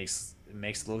makes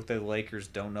it look like the Lakers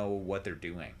don't know what they're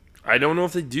doing. I don't know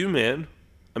if they do, man.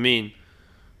 I mean,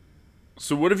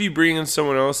 so what if you bring in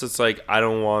someone else that's like,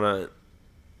 I'm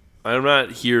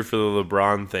not here for the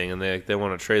LeBron thing, and they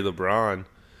want to trade LeBron.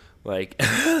 Like,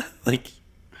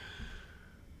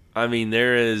 I mean,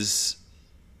 if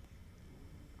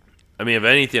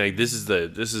anything, like this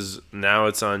is now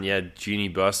it's on Jeanie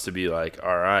Buss to be like,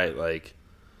 all right, like.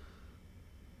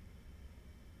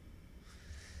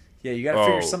 Yeah, you gotta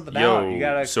figure something out. You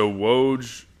gotta. Where's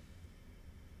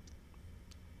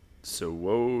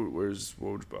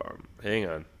Woj? Hang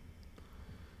on.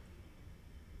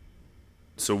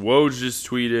 So Woj just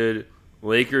tweeted,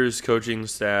 Lakers coaching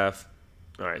staff.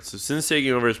 All right, so since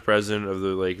taking over as president of the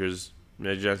Lakers,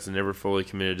 Magic Johnson never fully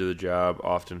committed to the job.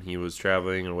 Often he was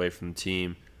traveling away from the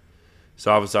team. His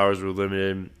office hours were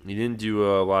limited. He didn't do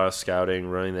a lot of scouting.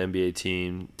 Running the NBA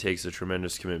team takes a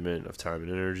tremendous commitment of time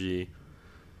and energy.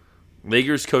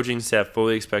 Lakers coaching staff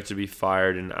fully expected to be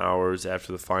fired in hours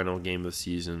after the final game of the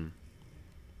season.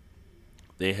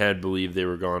 They had believed they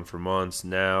were gone for months.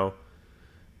 Now,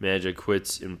 Magic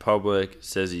quits in public,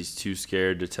 says he's too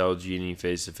scared to tell Jeanie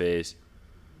face-to-face.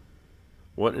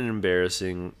 What an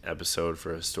embarrassing episode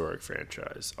for a historic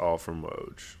franchise. All from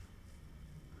Woj.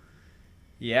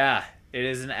 Yeah, it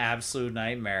is an absolute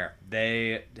nightmare.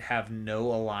 They have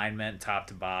no alignment top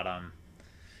to bottom.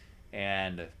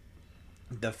 And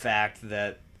the fact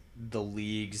that the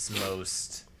league's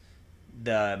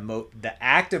the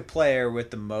active player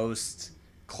with the most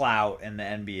clout in the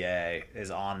NBA is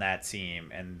on that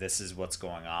team, and this is what's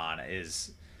going on,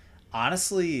 is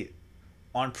honestly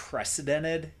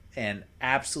unprecedented and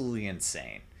absolutely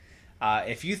insane.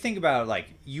 If you think about, like,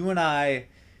 you and I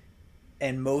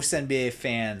and most NBA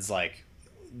fans, like,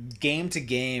 game to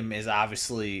game is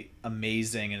obviously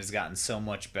amazing and has gotten so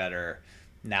much better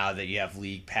now that you have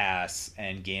League Pass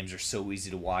and games are so easy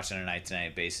to watch on a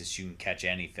night-to-night basis. You can catch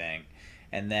anything.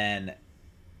 And then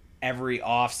every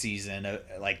off season,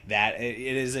 like that, it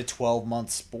is a 12-month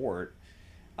sport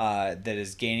that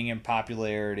is gaining in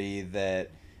popularity, that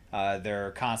there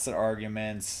are constant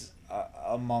arguments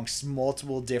amongst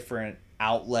multiple different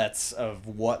outlets of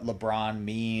what LeBron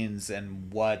means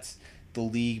and what the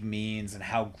league means and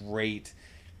how great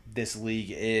this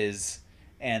league is.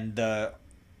 And the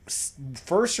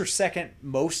first or second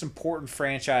most important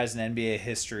franchise in NBA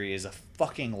history is a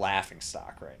fucking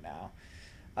laughingstock right now.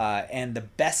 And the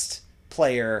best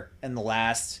player in the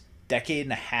last decade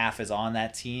and a half is on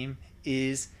that team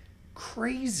is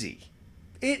crazy.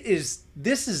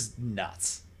 This is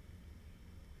nuts.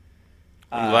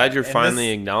 I'm glad you're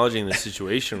finally acknowledging the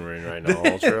situation we're in right now,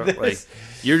 Ultra. Like,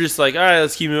 you're just like, all right,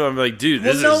 let's keep moving. I'm like, dude,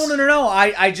 this is... No.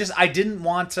 I didn't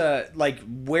want to, like,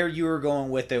 where you were going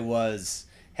with it was,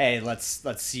 hey, let's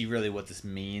see really what this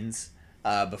means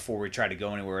before we try to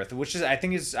go anywhere with it, which is,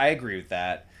 I agree with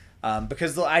that.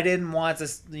 Because I didn't want to,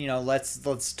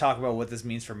 let's talk about what this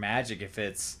means for Magic if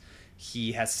it's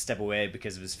he has to step away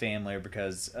because of his family or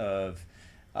because of,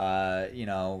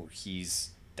 he's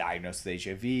diagnosed with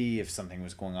HIV, if something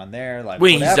was going on there. Like,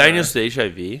 wait, whatever. He's diagnosed with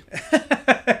HIV?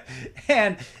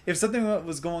 And if something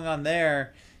was going on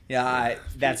there,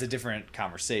 that's a different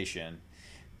conversation.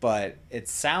 But it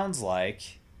sounds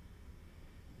like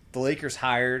the Lakers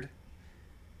hired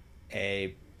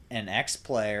an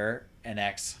ex-player,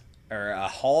 or a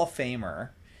Hall of Famer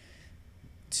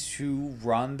to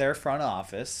run their front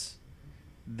office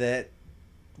that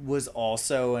was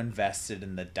also invested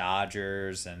in the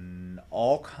Dodgers and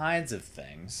all kinds of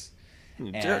things.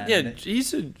 Yeah,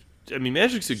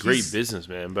 Magic's a great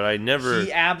businessman, but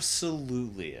He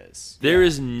absolutely is. There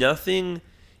is nothing,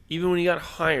 even when he got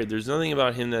hired, there's nothing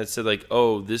about him that said, like,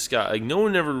 oh, this guy, like, no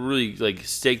one ever really, like,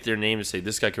 staked their name to say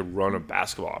this guy could run a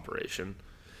basketball operation.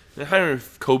 And hiring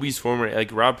Kobe's former,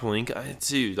 like, Rob Pelinka,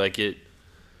 dude, like, it,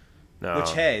 no.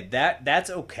 Which, hey, that's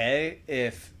okay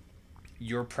if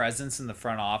your presence in the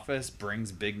front office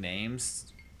brings big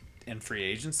names in free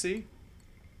agency.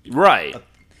 Right.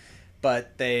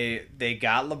 But they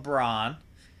got LeBron,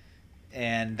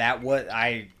 and that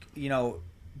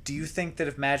do you think that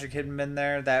if Magic hadn't been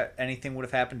there, that anything would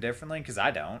have happened differently? Because I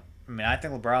don't. I mean, I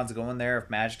think LeBron's going there if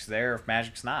Magic's there, if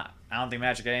Magic's not. I don't think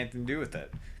Magic had anything to do with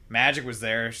it. Magic was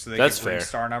there so they could bring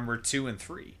star number 2 and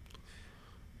 3.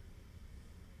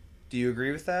 Do you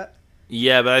agree with that?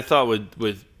 Yeah, but I thought with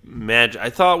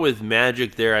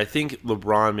Magic there, I think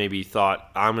LeBron maybe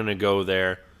thought, I'm going to go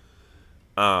there.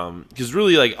 Because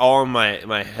really, like, all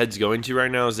my head's going to right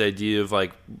now is the idea of,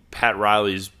 like, Pat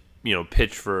Riley's,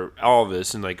 pitch for all of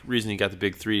this, and, like, reason he got the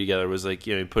big three together was, like,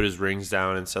 he put his rings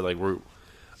down and said, like,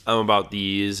 I'm about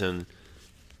these, and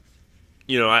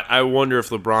I wonder if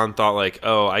LeBron thought, like,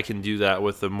 oh, I can do that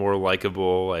with a more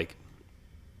likable, like,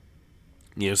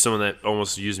 someone that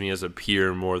almost views me as a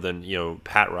peer more than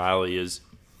Pat Riley is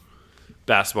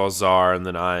basketball czar, and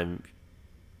then I'm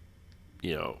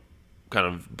kind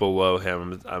of below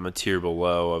him. I'm a tier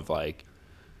below of, like,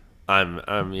 I'm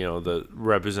the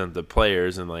represent the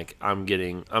players, and, like, I'm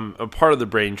a part of the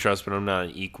brain trust, but I'm not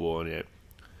an equal in it.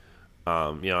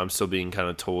 I'm still being kind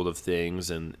of told of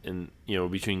things, and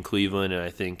between Cleveland and I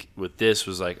think with this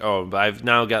was like, oh, but I've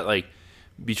now got, like,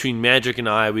 between Magic and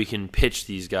I, we can pitch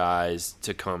these guys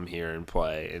to come here and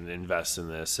play and invest in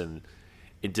this, and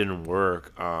it didn't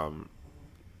work.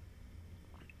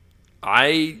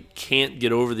 I can't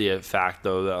get over the fact,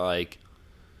 though, that, like,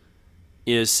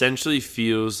 it essentially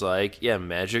feels like, yeah,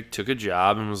 Magic took a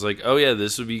job and was like, oh, yeah,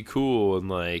 this would be cool, and,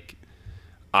 like,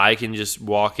 I can just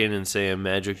walk in and say I'm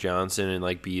Magic Johnson and,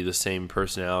 like, be the same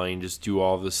personality and just do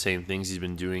all the same things he's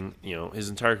been doing, his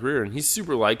entire career. And he's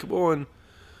super likable and,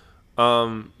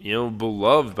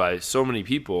 beloved by so many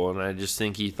people. And I just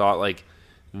think he thought, like,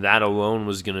 that alone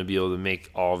was going to be able to make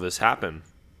all of this happen.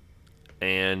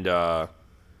 And,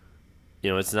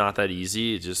 it's not that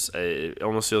easy. It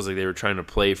almost feels like they were trying to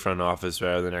play front office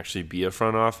rather than actually be a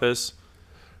front office.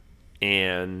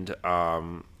 And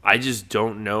I just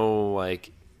don't know,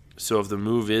 like, so if the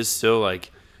move is still,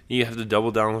 like, you have to double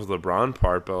down with the LeBron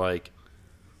part, but, like,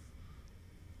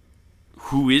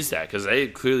 who is that? Because they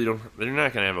clearly they're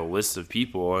not going to have a list of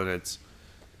people, and it's,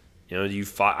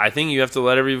 I think you have to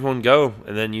let everyone go,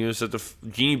 and then you just have to,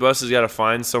 Jeannie Buss has got to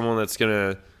find someone that's going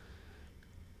to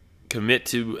commit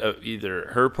to either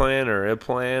her plan or a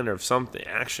plan or something,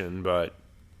 action, but.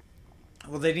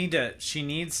 Well,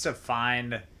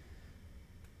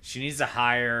 she needs to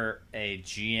hire a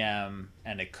GM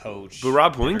and a coach. But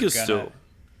Rob Pelinka's still.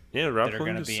 Yeah, Rob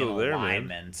Pelinka's still there,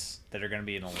 man. That are going to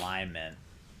be in alignment.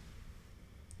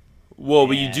 Well,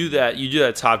 but you do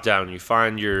that top down. You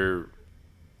find your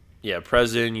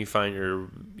president, you find your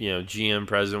GM,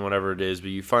 president, whatever it is, but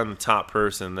you find the top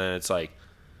person, then it's like,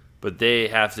 but they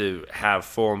have to have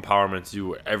full empowerment to do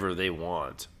whatever they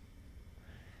want.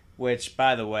 Which,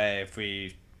 by the way,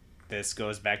 this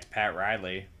goes back to Pat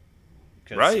Riley.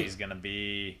 Because right.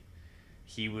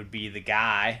 He would be the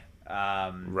guy.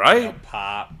 Right.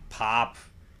 Pop,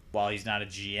 while he's not a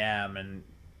GM, and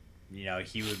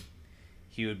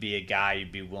he would be a guy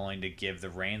you'd be willing to give the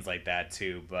reins like that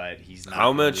to, but he's not.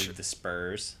 How much the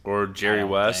Spurs or Jerry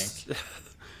West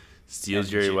steals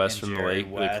Jerry West from the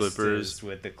Clippers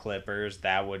with the Clippers?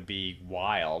 That would be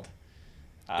wild.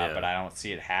 But I don't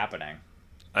see it happening.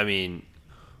 I mean,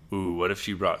 what if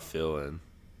she brought Phil in?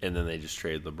 And then they just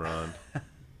trade LeBron.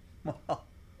 Well,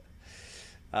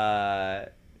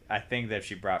 I think that if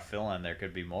she brought Phil in, there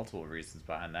could be multiple reasons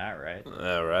behind that, right?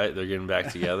 All right, they're getting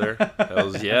back together.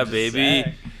 Hells yeah,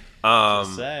 baby.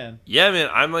 Just saying. Yeah, man,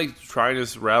 I'm, like, trying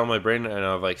to rattle my brain and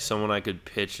of, like, someone I could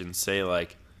pitch and say,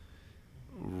 like,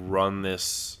 run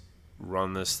this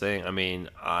thing. I mean,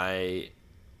 I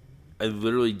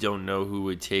literally don't know who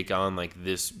would take on, like,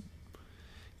 this.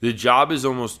 The job is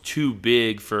almost too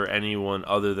big for anyone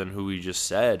other than who we just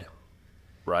said,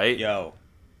 right? Yo,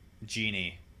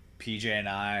 Jeannie, PJ and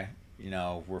I,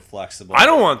 we're flexible. I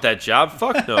don't want that job.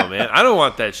 Fuck no, man. I don't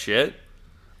want that shit.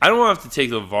 I don't want to have to take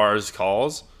LeVar's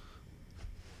calls.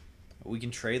 We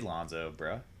can trade Lonzo,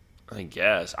 bro. I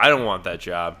guess. I don't want that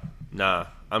job. Nah,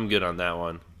 I'm good on that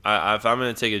one. If I'm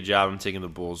going to take a job, I'm taking the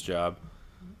Bulls job.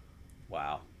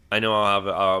 Wow. I know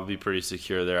I'll be pretty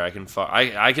secure there. I can fuck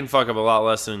up a lot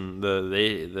less than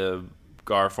the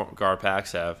Gar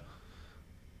Packs have.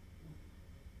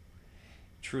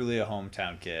 Truly a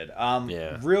hometown kid.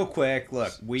 Yeah. Real quick,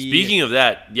 look, Speaking of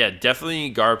that, yeah, definitely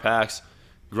Gar Packs.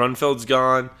 Grunfeld's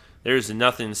gone. There's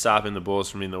nothing stopping the Bulls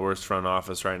from being the worst front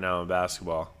office right now in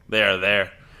basketball. They are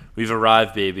there. We've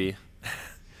arrived, baby.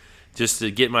 Just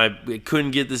to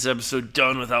couldn't get this episode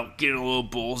done without getting a little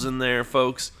Bulls in there,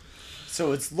 folks.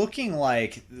 So it's looking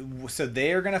like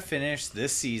they are going to finish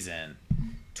this season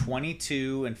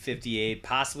 22-58,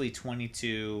 possibly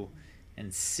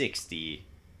 22-60.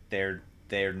 They're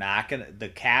not going to. The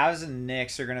Cavs and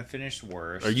Knicks are going to finish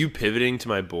worse. Are you pivoting to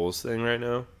my Bulls thing right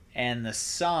now? And the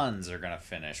Suns are going to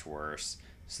finish worse.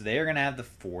 So they are going to have the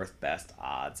fourth best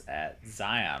odds at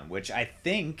Zion, which I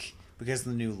think, because of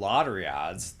the new lottery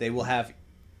odds, they'll have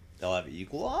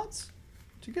equal odds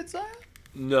to get Zion?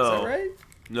 No. Is that right?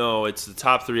 No, it's the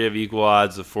top three have equal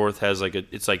odds. The fourth has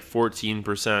it's like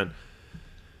 14%.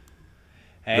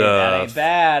 Hey, that ain't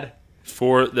bad.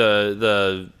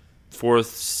 The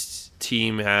fourth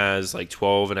team has like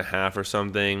 12.5 or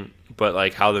something, but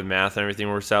like how the math and everything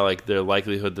works out, like the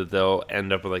likelihood that they'll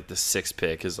end up with like the sixth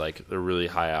pick is like a really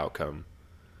high outcome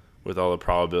with all the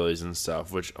probabilities and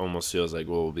stuff, which almost feels like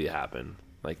what will be happen.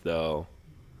 Like they'll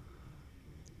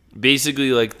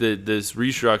basically like this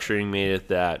restructuring made it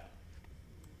that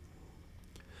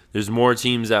there's more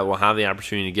teams that will have the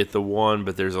opportunity to get the one,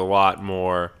 but there's a lot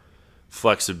more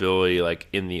flexibility like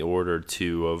in the order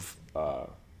too of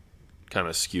kind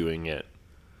of skewing it.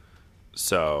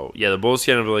 So yeah, the Bulls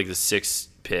can have like the sixth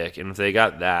pick, and if they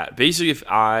got that, basically if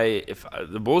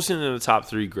the Bulls get in the top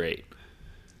three, great.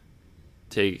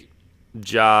 Take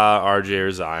Ja, RJ,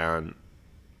 or Zion.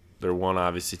 Their one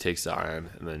obviously takes Zion,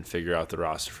 and then figure out the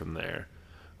roster from there.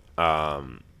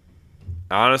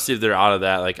 Honestly, if they're out of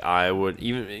that, like I would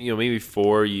even maybe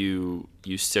 4 you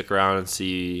stick around and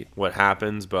see what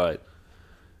happens, but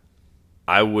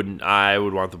I would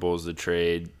want the Bulls to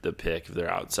trade the pick if they're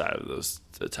outside of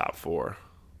the top 4.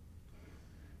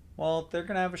 Well, they're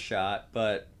gonna have a shot,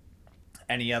 but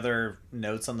any other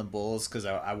notes on the Bulls? Because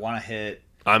I want to hit.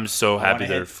 I'm so happy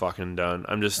they're fucking done.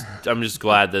 I'm just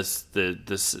glad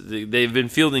they've been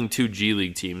fielding 2 G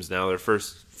League teams now. Their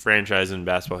first franchise in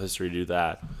basketball history to do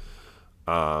that.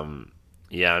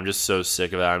 Yeah, I'm just so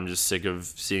sick of that. I'm just sick of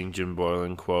seeing Jim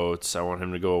Boylan quotes. I want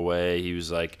him to go away. He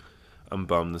was like, I'm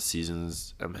bummed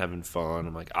I'm having fun.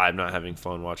 I'm like, I'm not having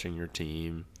fun watching your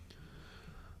team.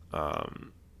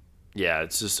 Yeah,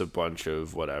 it's just a bunch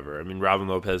of whatever. I mean, Robin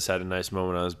Lopez had a nice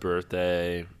moment on his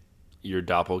birthday. Your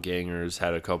doppelgangers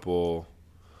had a couple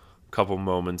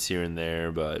moments here and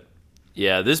there, but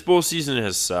yeah, this bowl season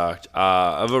has sucked.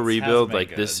 Of a rebuild, like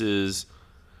good. This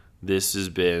has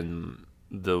been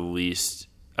the least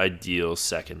ideal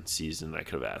second season I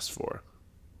could have asked for.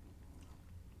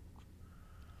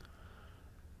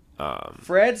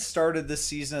 Fred started this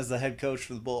season as the head coach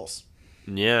for the Bulls.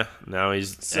 Yeah, now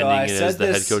he's ending it as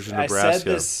the head coach of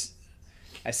Nebraska.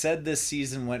 I said this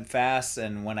season went fast,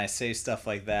 and when I say stuff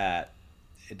like that,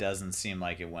 it doesn't seem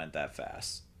like it went that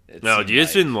fast.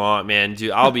 It's been long, man.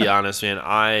 Dude, I'll be honest, man.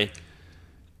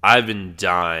 I've been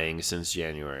dying since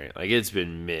January. Like, it's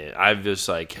been I've just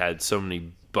like had so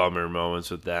many bummer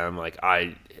moments with them. Like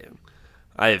I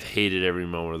have hated every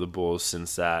moment of the Bulls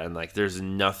since that, and like there's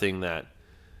nothing that.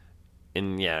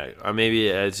 And yeah, maybe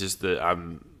it's just that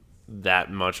I'm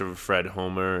that much of a Fred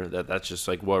homer that's just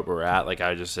like what we're at. Like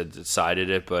I just had decided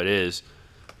it, but it is.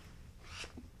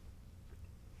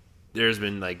 There's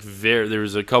been like there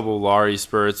was a couple Laurie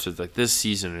spurts, but like this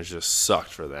season has just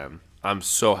sucked for them. I'm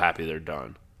so happy they're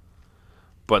done.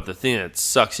 But the thing that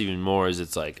sucks even more is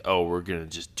it's like, oh, we're gonna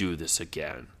just do this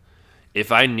again.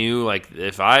 If I knew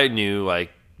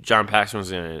John Paxson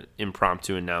was gonna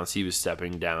impromptu announce he was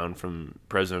stepping down from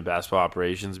president of basketball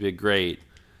operations, it'd be great.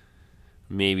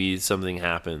 Maybe something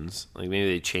happens. Like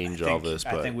maybe they change all this.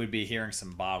 But I think we'd be hearing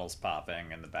some bottles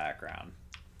popping in the background.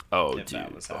 Oh, dude.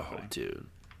 That was happening. Oh, dude.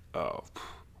 Oh,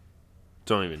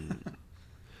 don't even.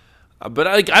 But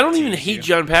I don't even hate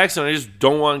John Paxson. I just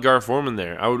don't want Gar Forman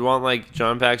there. I would want like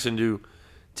John Paxson to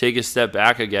take a step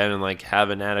back again and like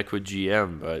have an adequate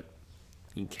GM, but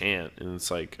he can't. And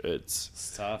it's like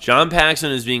it's tough. John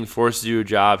Paxson is being forced to do a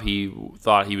job he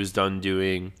thought he was done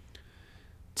doing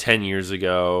 10 years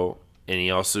ago, and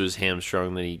he also is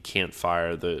hamstrung that he can't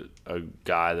fire a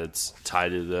guy that's tied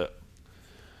to the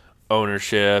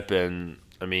ownership. And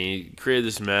I mean, he created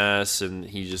this mess, and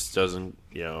he just doesn't.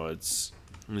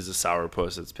 He's a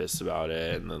sourpuss that's pissed about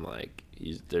it, and then like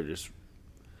they're just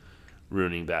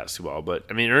ruining basketball. But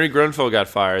I mean, Ernie Grunfeld got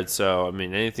fired, so I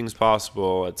mean, anything's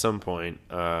possible at some point.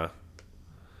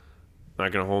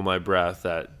 not going to hold my breath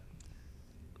that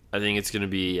I think it's going to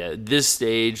be at this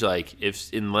stage, like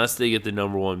unless they get the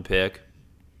number one pick,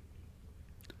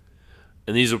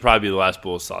 and these will probably be the last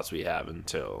Bulls thoughts we have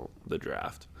until the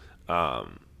draft.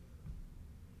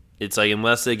 It's like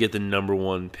unless they get the number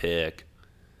one pick,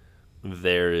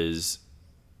 there is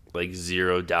like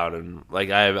zero doubt and like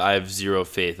I have zero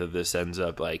faith that this ends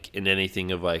up like in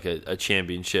anything of like a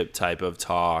championship type of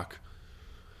talk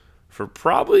for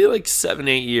probably like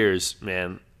 7-8 years,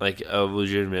 man. Like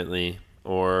legitimately,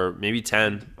 or maybe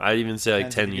 10. I'd even say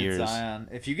like 10 years. Zion.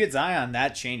 If you get Zion,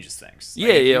 that changes things.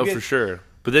 Like yeah, for sure.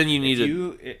 But then you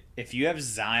need if you have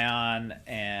Zion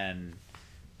and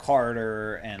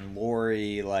Carter and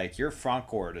Laurie, like your front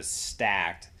court is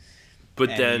stacked. But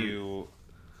then you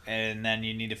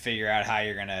need to figure out how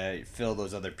you're gonna fill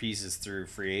those other pieces through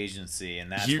free agency,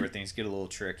 and that's where things get a little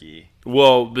tricky.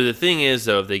 Well, but the thing is,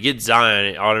 though, if they get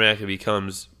Zion, it automatically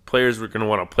becomes players are going to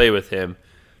want to play with him,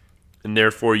 and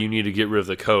therefore you need to get rid of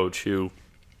the coach. Who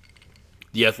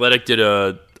the Athletic did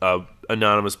a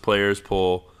anonymous players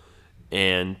poll,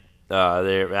 and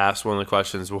they asked one of the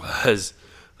questions was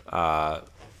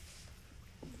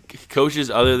coaches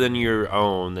other than your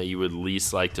own that you would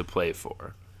least like to play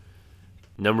for.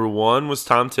 Number 1 was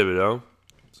Tom Thibodeau.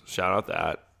 So shout out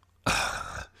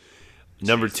that.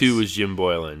 Number 2 was Jim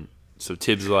Boylan. So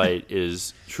Tibbs Light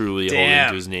is truly holding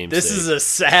to his namesake. This is a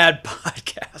sad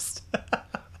podcast.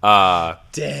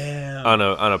 Damn.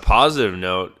 On a positive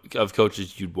note of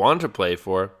coaches you'd want to play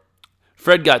for,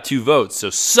 Fred got 2 votes, so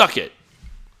suck it.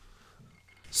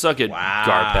 Suck it, wow.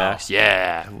 Garpax.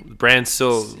 Yeah. Brand's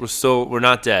we're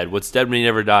not dead. What's dead may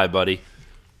never die, buddy.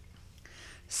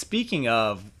 Speaking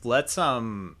of, let's I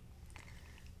want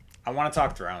to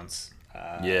talk Thrones.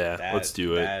 Let's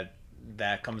do it.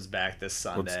 That comes back this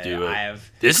Sunday. Let's do it.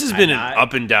 This has been an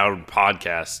up and down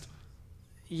podcast.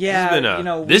 Yeah,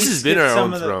 this has been our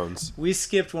own Thrones. We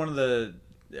skipped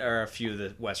a few of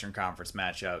the Western Conference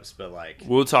matchups, but like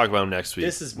we'll talk about them next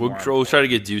week. We'll try to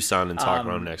get Deuce on and talk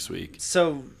about them next week.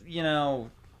 So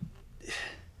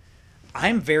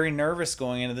I'm very nervous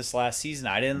going into this last season.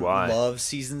 I didn't love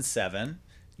season 7.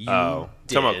 You did. Talking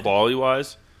about quality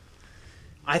wise.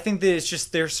 I think that it's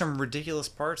just there's some ridiculous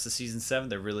parts of season 7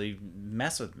 that really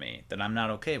mess with me that I'm not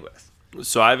okay with.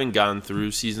 So I haven't gone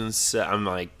through season 7. I'm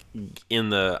like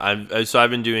I've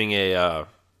been doing a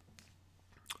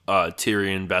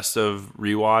Tyrion best of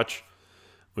rewatch,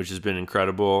 which has been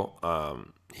incredible.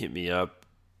 Hit me up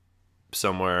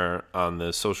somewhere on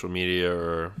the social media,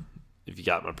 or if you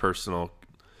got my personal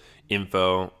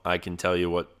info, I can tell you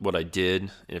what I did,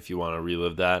 and if you want to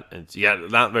relive that. And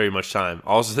not very much time.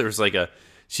 Also, there's like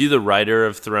see the writer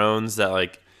of Thrones that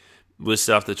like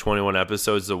listed off the 21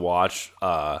 episodes to watch.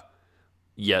 Like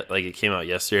it came out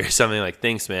yesterday or something. Like,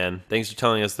 thanks, man. Thanks for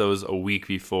telling us those a week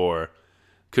before.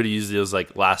 Could have used those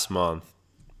like last month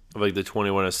of like the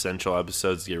 21 essential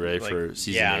episodes to get ready for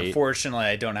season 8. Yeah, unfortunately,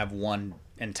 I don't have one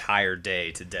entire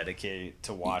day to dedicate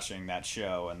to watching that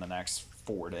show in the next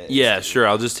 4 days. Yeah, sure.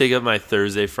 I'll just take up my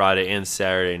Thursday, Friday, and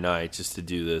Saturday night just to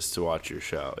do this, to watch your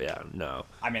show. Yeah, no.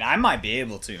 I mean, I might be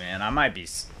able to, man. I might be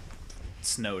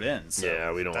snowed in. So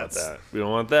yeah, we don't want that. We don't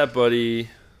want that, buddy.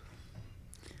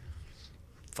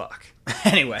 Fuck.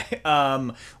 Anyway,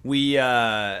 I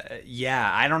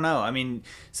don't know. I mean,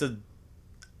 so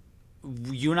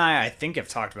you and I think have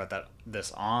talked about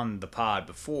this on the pod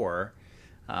before,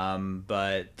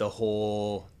 but the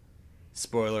whole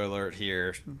spoiler alert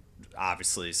here,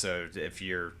 obviously. So if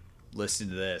you're listening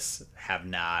to this, have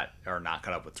not caught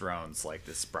up with Thrones, like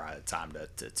this is probably the time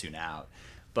to tune out.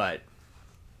 But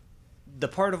the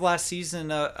part of last season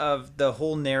of the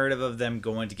whole narrative of them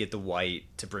going to get the White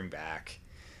to bring back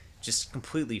just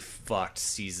completely fucked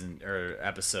season or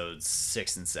episodes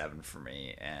 6 and 7 for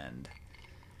me, and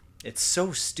it's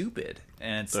so stupid,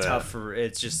 and it's tough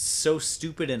it's just so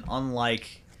stupid and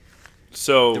unlike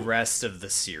the rest of the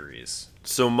series.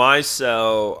 So my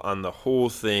sell on the whole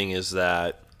thing is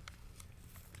that,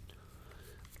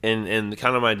 and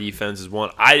kind of my defense is one,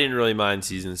 I didn't really mind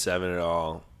season 7 at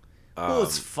all. Well,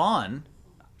 it's fun.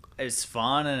 It's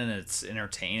fun and it's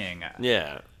entertaining.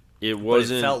 Yeah. It wasn't.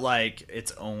 But it felt like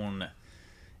its own.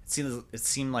 It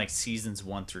seemed like seasons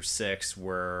 1 through 6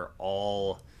 were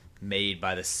all made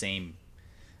by the same.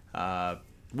 They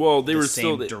were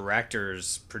still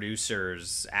directors,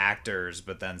 producers, actors,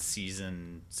 but then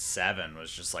season 7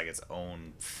 was just like its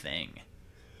own thing.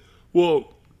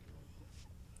 Well,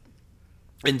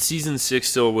 and season 6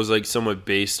 still was like somewhat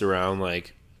based around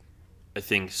like, I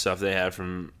think stuff they had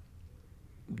from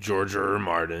George R. R.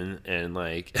 Martin, and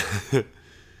like.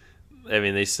 I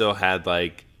mean, they still had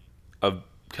like a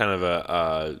kind of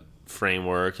a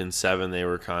framework. In 7, they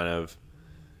were kind of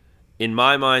in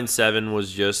my mind, 7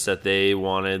 was just that they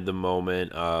wanted the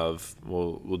moment of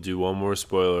we'll do one more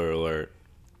spoiler alert.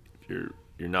 You're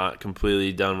not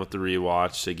completely done with the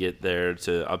rewatch to get there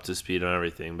to up to speed on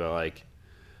everything, but like,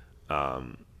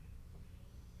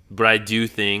 but I do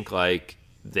think like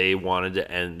they wanted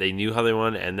to end. They knew how they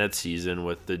wanted to end that season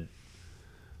with the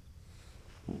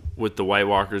White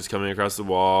Walkers coming across the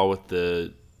wall, with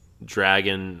the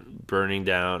dragon burning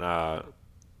down.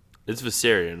 It's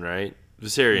Viserion, right?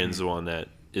 Viserion's the one that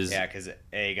is. Yeah, because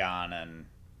Aegon and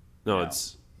no,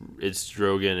 it's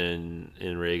Drogon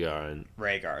and Rhaegar and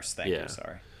Rhaegar's. Thank you.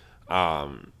 Sorry.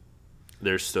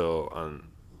 They're still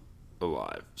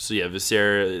alive. So yeah,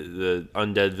 Viserion, the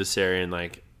undead Viserion,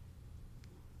 like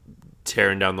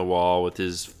tearing down the wall with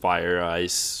his fire,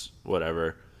 ice,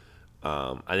 whatever.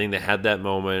 I think they had that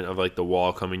moment of like the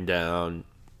wall coming down,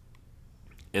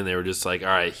 and they were just like, all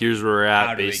right, here's where we're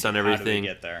at based on everything.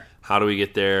 How do we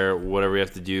get there? Whatever we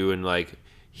have to do, and like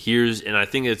and I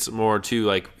think it's more too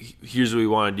like, here's what we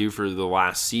want to do for the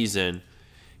last season.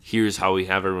 Here's how we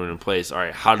have everyone in place. All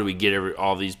right, how do we get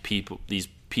all these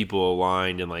people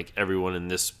aligned and like everyone in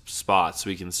this spot so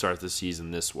we can start the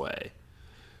season this way,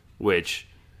 which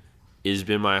has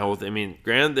been my whole thing. I mean,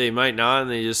 granted, they might not,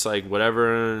 and they just like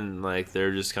whatever, and like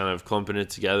they're just kind of clumping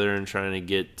it together and trying to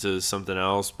get to something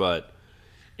else. But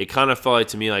it kind of felt like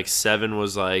to me like 7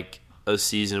 was like a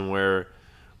season where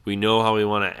we know how we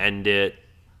want to end it,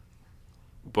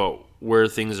 but where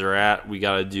things are at, we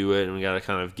got to do it, and we got to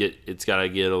kind of it's got to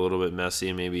get a little bit messy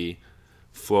and maybe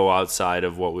flow outside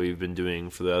of what we've been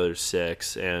doing for the other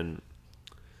 6. And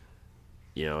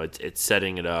you know, it's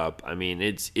setting it up. I mean,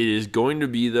 it is going to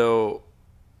be though.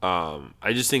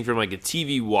 I just think from like a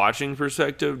TV watching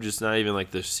perspective, just not even like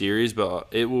the series, but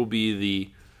it will be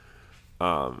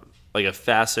the like a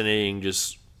fascinating,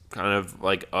 just kind of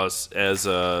like us as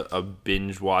a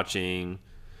binge watching,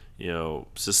 you know,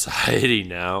 society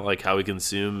now, like how we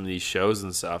consume these shows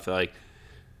and stuff. Like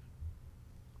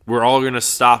we're all gonna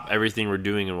stop everything we're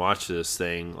doing and watch this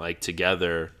thing like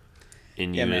together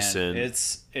in unison. Man,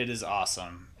 it is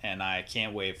awesome, and I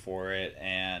can't wait for it.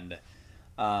 And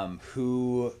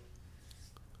who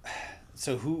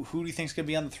do you think's gonna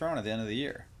be on the throne at the end of the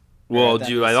year? Well,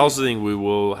 dude, I also think we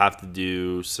will have to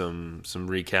do some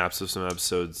recaps of some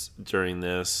episodes during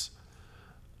this,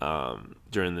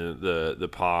 during the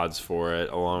pods for it,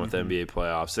 along with NBA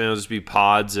playoffs. And it'll just be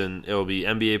pods, and it'll be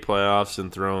NBA playoffs and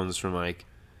Thrones from like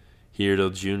here till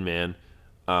June, man.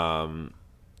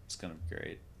 It's gonna be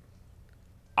great.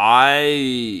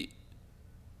 I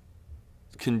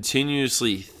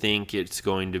continuously think it's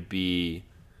going to be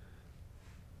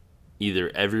either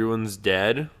everyone's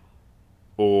dead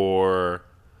or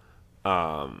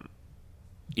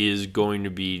is going to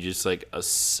be just like a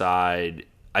side.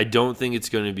 I don't think it's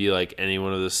going to be like any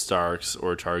one of the Starks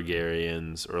or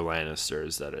Targaryens or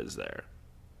Lannisters that is there.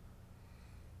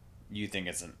 You think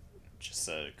it's just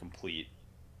a complete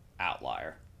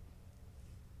outlier?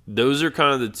 Those are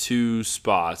kind of the two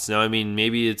spots. Now, I mean,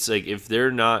 maybe it's like if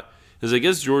they're not, because I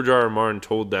guess George R. R. Martin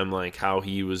told them like how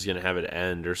he was going to have it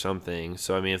end or something.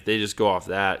 So, I mean, if they just go off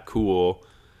that, cool.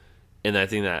 And I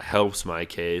think that helps my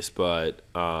case. But,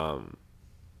 I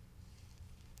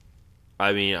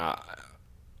mean,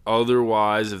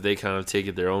 otherwise, if they kind of take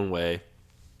it their own way,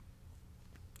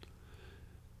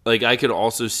 like I could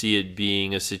also see it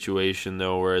being a situation,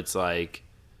 though, where it's like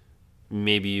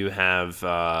maybe you have,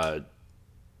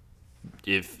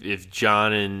 if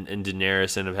Jon and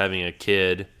Daenerys end up having a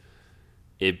kid,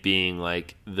 it being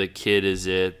like the kid is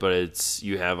it, but it's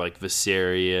you have like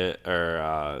Viserys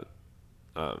or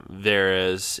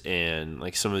Varys and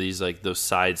like some of these like those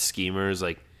side schemers,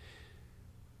 like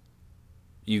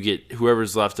you get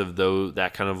whoever's left of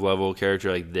that kind of level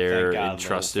character, like they're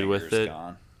entrusted with it.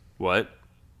 Gone. What?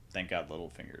 Thank God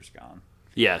Littlefinger's gone.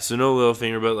 Yeah, so no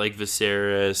Littlefinger, but like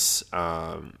Viserys.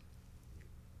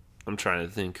 I'm trying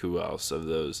to think who else of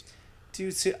those.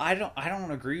 Dude, see, I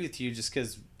don't agree with you just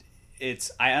because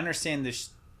I understand this.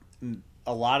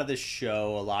 A lot of this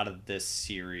show, a lot of this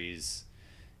series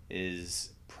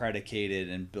is predicated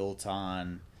and built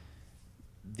on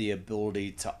the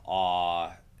ability to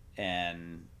awe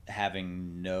and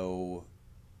having no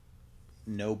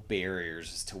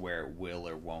barriers as to where it will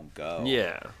or won't go.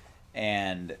 Yeah.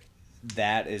 And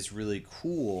that is really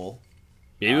cool.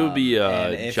 Maybe it would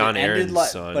be John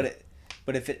Aaron's son.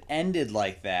 But if it ended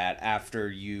like that after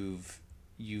you've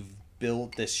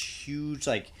built this huge,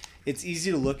 like, it's easy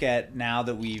to look at now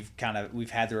that we've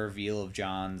had the reveal of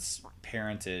Jon's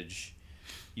parentage,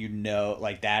 you know,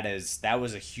 like that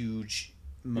was a huge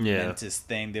momentous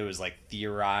thing that was like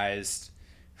theorized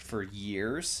for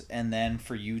years, and then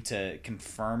for you to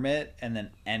confirm it and then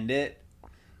end it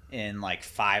in like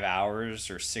 5 hours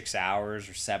or 6 hours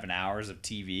or 7 hours of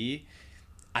TV,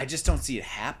 I just don't see it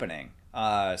happening.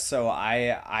 So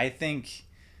I think,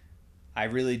 I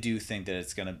really do think that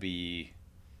it's going to be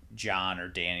Jon or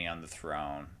Dany on the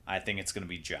throne. I think it's going to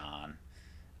be Jon.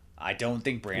 I don't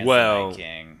think Bran's the Night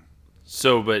King.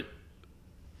 So, but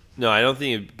no, I don't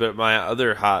think. But my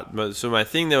other so my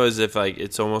thing though is if like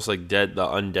it's almost like dead. The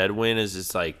undead win is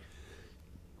just like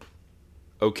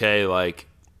okay, like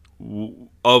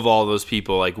of all those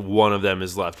people, like one of them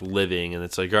is left living, and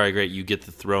it's like all right, great, you get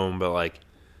the throne, but like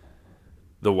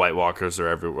the White Walkers are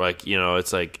everywhere. Like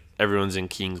it's like everyone's in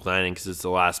King's Landing because it's the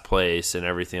last place, and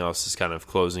everything else is kind of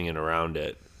closing in around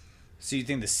it. So you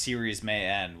think the series may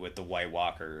end with the White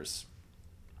Walkers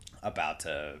about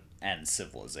to end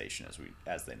civilization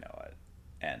as they know it?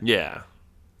 And yeah,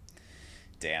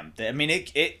 damn. I mean,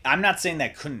 it. I'm not saying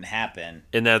that couldn't happen.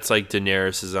 And that's like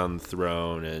Daenerys is on the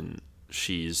throne, and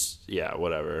she's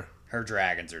whatever. Her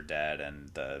dragons are dead, and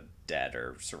the dead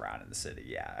are surrounding the city.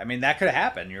 Yeah, I mean that could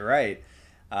happen. You're right.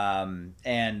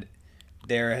 And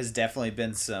there has definitely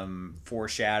been some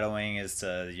foreshadowing as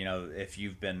to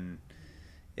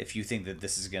if you think that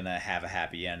this is gonna have a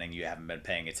happy ending, you haven't been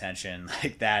paying attention.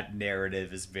 Like that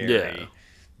narrative is very,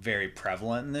 very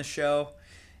prevalent in this show,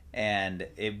 and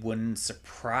it wouldn't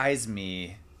surprise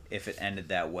me if it ended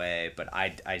that way. But I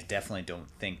definitely don't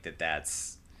think that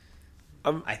that's.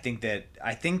 I think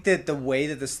that the way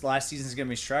that this last season is going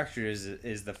to be structured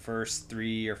is the first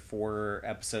 3 or 4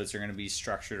 episodes are going to be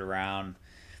structured around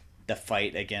the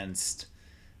fight against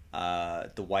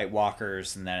the White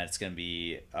Walkers, and then it's going to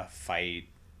be a fight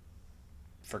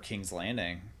for King's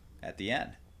Landing at the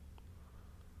end.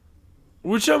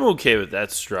 Which I'm okay with that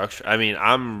structure. I mean,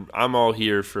 I'm all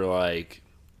here for like,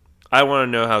 I want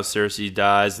to know how Cersei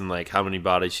dies and like how many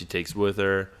bodies she takes with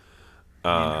her.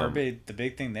 I mean, the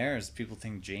big thing there is people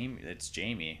think it's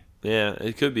Jaime. Yeah,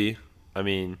 it could be. I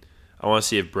mean, I want to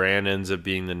see if Bran ends up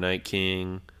being the Night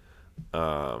King.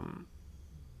 Dude,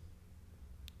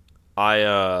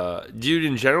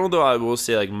 in general though, I will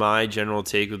say like my general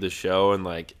take with the show, and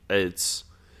like is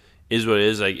what it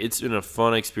is. Like it's been a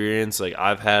fun experience. Like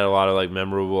I've had a lot of like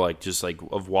memorable like just like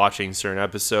of watching certain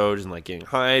episodes and like getting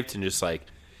hyped, and just like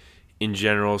in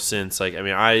general since like I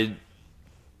mean I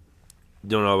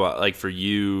don't know about like for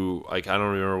you, like I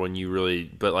don't remember when you really,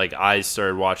 but like I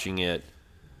started watching it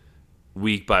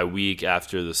week by week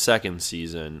after the second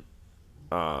season.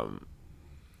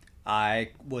 I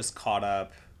was caught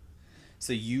up.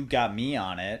 So you got me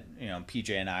on it.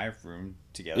 PJ and I roomed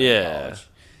together in college.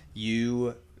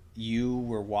 You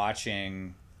were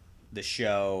watching the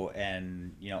show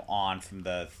and on from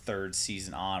the third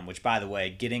season on, which by the way,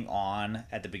 getting on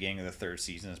at the beginning of the third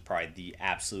season is probably the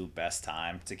absolute best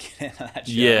time to get into that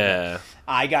show. Yeah.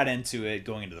 I got into it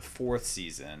going into the fourth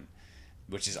season,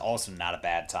 which is also not a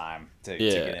bad time to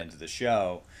get into the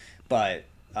show. But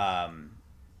I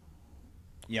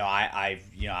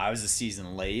was a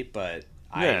season late, but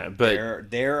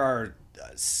there are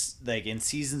like in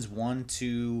seasons 1,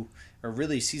 2, or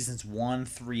really seasons 1,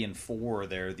 3, and 4,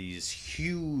 there are these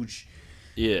huge,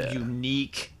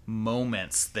 unique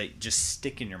moments that just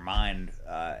stick in your mind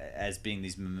as being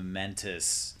these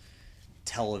momentous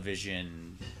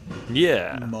television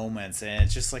moments, and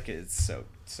it's just like it's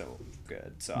so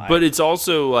good. But it's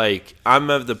also like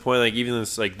I'm at the point like even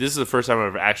this is the first time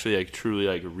I've actually like truly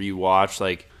like rewatched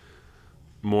like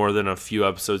more than a few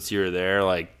episodes here or there,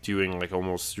 like doing like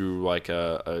almost through like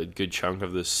a good chunk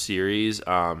of this series.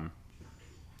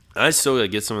 I still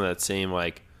like, get some of that same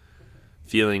like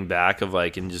feeling back of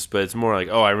like but it's more like,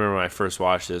 oh, I remember when I first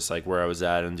watched this, like where I was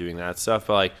at and doing that stuff.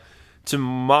 But like to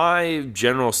my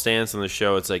general stance on the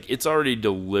show, it's like it's already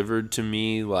delivered to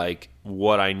me like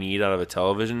what I need out of a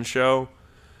television show.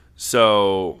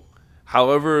 So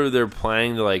however they're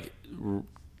planning to like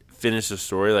finish the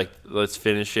story, like let's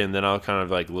finish it and then I'll kind of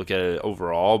like look at it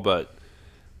overall. But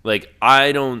like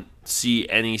I don't see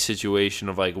any situation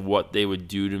of like what they would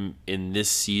do in this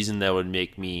season that would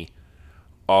make me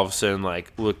all of a sudden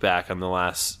like look back on the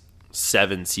last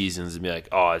 7 seasons and be like,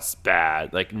 oh, it's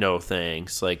bad. Like, no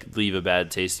thanks. Like, leave a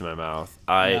bad taste in my mouth.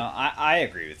 I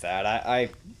agree with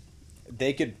that.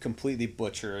 They could completely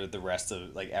butcher the rest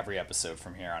of like every episode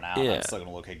from here on out. Yeah. I'm still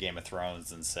gonna look at Game of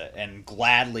Thrones and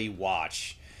gladly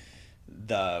watch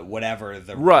the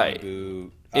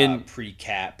reboot,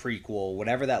 prequel,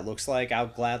 whatever that looks like. I'll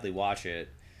gladly watch it.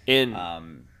 And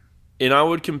I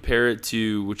would compare it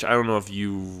to, which I don't know if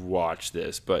you've watched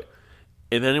this, but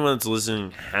if anyone that's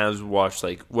listening has watched,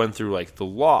 like, went through, like, the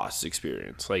Lost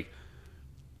experience, like,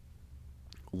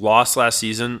 Lost last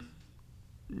season,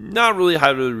 not really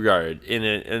highly regarded in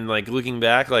it. And like looking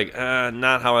back, like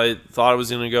not how I thought it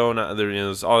was gonna go. Not there,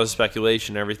 there's all this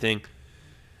speculation, and everything.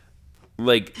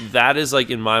 Like that is like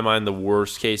in my mind the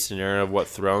worst case scenario of what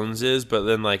Thrones is. But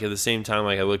then like at the same time,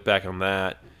 like I look back on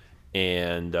that,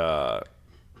 and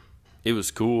it was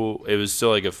cool. It was still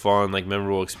like a fun, like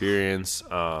memorable experience.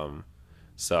 So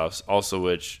also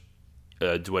which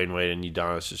Dwayne Wade and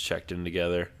Udonis just checked in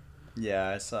together. Yeah,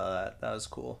 I saw that. That was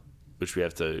cool. Which we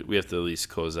have to at least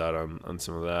close out on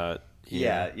some of that.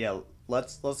 Yeah.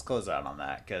 Let's close out on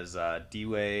that because D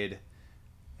Wade,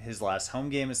 his last home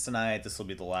game is tonight. This will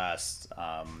be the last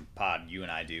pod you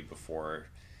and I do before,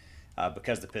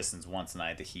 because the Pistons won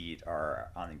tonight. The Heat are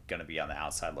going to be on the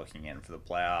outside looking in for the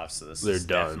playoffs. So this is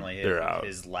done. definitely They're out.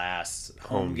 his last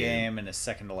home game and his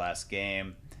second to last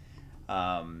game.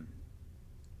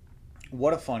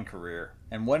 What a fun career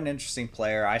and what an interesting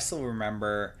player. I still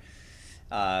remember.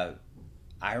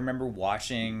 I remember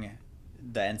watching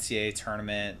the NCAA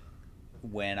tournament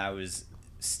when I was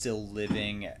still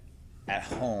living at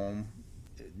home.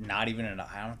 Not even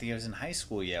I don't think I was in high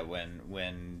school yet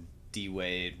when D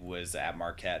Wade was at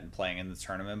Marquette and playing in the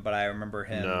tournament. But I remember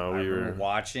him. I remember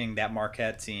watching that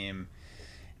Marquette team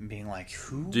and being like,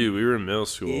 "Who? Dude, we were in middle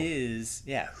school.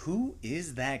 Who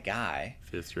is that guy?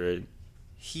 5th grade.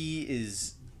 He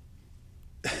is."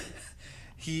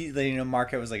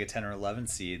 Marquette was like a 10 or 11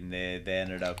 seed, and they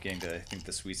ended up getting to, I think,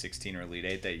 the Sweet 16 or Elite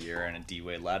 8 that year, and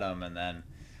D-Wade led them, and then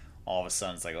all of a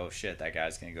sudden it's like, oh shit, that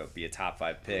guy's going to go be a top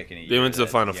 5 pick. And they went to the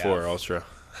Final Four, also.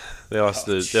 They lost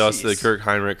to the Kirk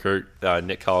Hinrich,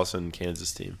 Nick Collison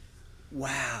Kansas team.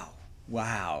 Wow.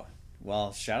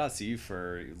 Well, shout out to you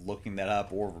for looking that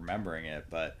up or remembering it,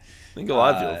 but I think a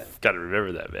lot of people got to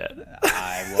remember that bad.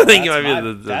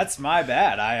 That's my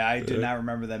bad. I did not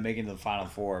remember them making the Final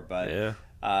Four, but yeah.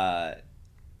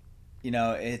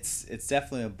 It's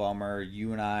definitely a bummer.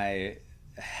 You and I,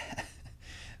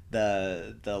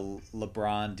 the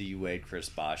LeBron, D Wade, Chris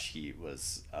Bosh Heat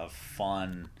was a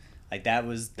fun. Like that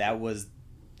was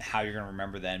how you're gonna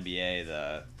remember the NBA.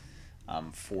 The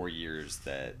 4 years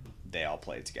that they all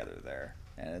played together there,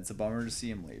 and it's a bummer to see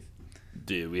him leave.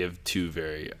 Dude, we have two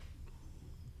very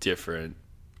different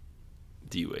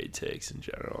D-Wade takes in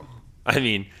general. I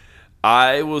mean,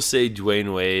 I will say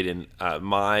Dwayne Wade, and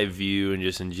my view and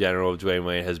just in general of Dwayne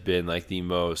Wade has been like the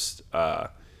most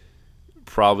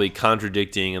probably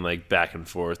contradicting and like back and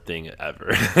forth thing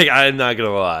ever. Like I'm not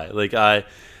gonna lie, like I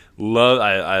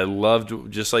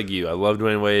loved just like you. I loved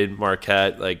Dwayne Wade,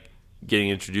 Marquette, like getting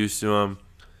introduced to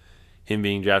him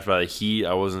being drafted by the Heat.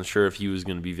 I wasn't sure if he was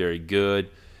going to be very good.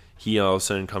 He all of a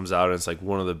sudden comes out and it's like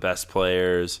one of the best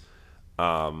players.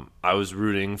 I was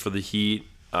rooting for the Heat.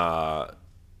 I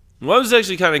was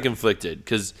actually kind of conflicted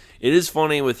because it is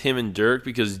funny with him and Dirk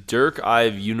because Dirk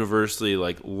I've universally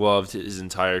like loved his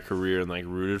entire career and like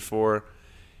rooted for.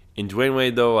 In Dwayne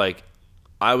Wade though, like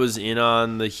I was in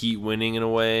on the Heat winning in a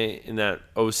way in that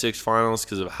 06 finals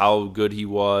because of how good he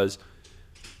was.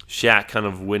 Shaq kind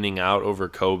of winning out over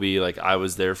Kobe, like I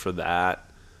was there for that.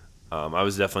 I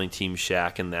was definitely Team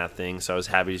Shaq in that thing, so I was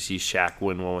happy to see Shaq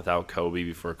win one without Kobe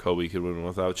before Kobe could win one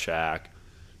without Shaq.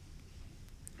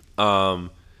 But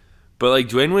like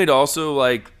Dwayne Wade also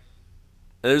like,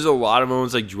 there's a lot of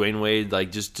moments like Dwayne Wade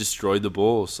like just destroyed the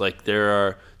Bulls. Like there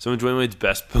are some of Dwayne Wade's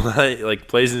best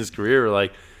plays in his career, were,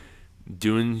 like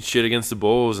doing shit against the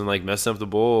Bulls and like messing up the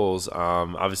Bulls.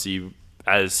 Obviously.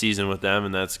 Had a season with them,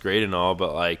 and that's great and all,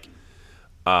 but like,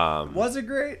 was it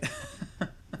great?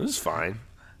 It was fine.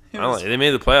 They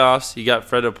made the playoffs. He got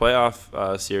Fred a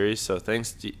playoff series, so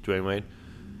thanks, Dwayne Wade.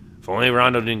 If only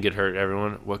Rondo didn't get hurt,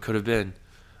 everyone, what could have been?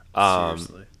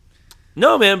 Seriously.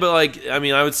 No, man, but like, I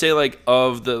mean, I would say like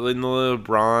of the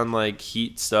LeBron like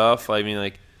Heat stuff. I mean,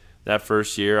 like that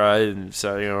first year, I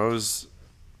was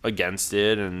against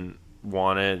it and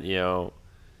wanted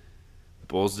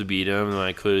Bulls to beat him, and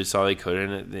I clearly saw they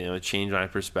couldn't. It changed my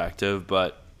perspective,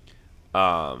 but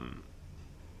I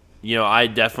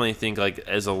definitely think like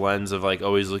as a lens of like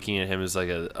always looking at him as like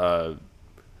a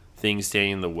thing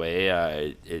standing in the way.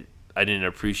 I didn't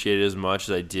appreciate it as much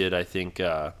as I did. I think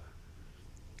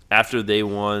after the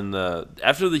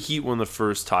Heat won the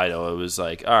first title, it was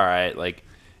like all right, like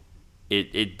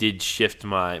it did shift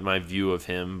my view of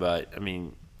him, but I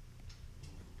mean.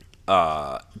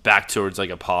 Back towards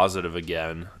like a positive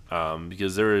again,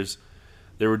 because there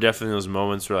were definitely those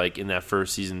moments where like in that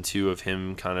first season too of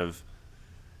him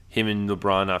and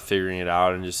LeBron not figuring it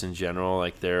out and just in general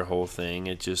like their whole thing,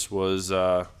 it just was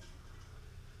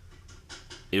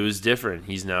it was different.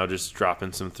 He's now just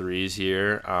dropping some threes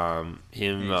here.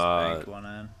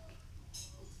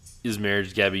 His marriage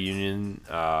to Gabby Union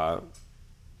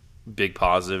big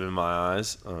positive in my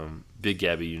eyes. Big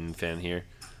Gabby Union fan here.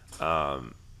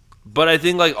 But I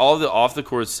think like all the off the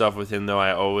court stuff with him though,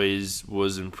 I always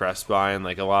was impressed by, and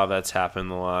like a lot of that's happened in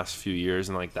the last few years,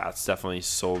 and like that's definitely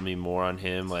sold me more on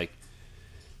him. Like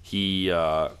he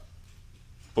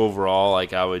overall,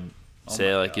 like I would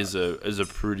say, like is a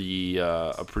pretty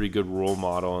good role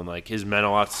model, and like his meant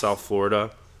a lot to South Florida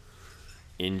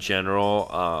in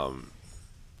general.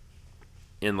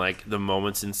 In like the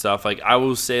moments and stuff, like I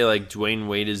will say, like Dwayne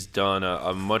Wade has done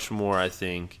a much more, I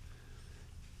think.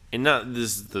 And not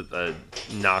this is a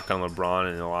knock on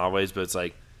LeBron in a lot of ways, but it's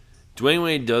like Dwayne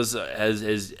Wade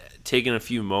has taken a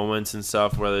few moments and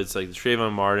stuff, whether it's like the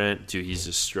Trayvon Martin, dude, he's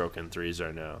just stroking threes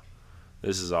right now.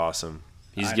 This is awesome.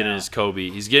 He's getting his Kobe.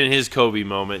 He's getting his Kobe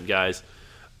moment, guys.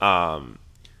 But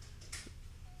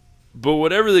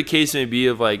whatever the case may be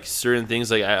of like certain things,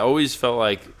 like I always felt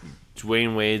like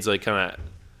Dwayne Wade's like kind of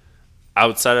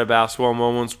outside of basketball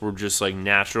moments were just like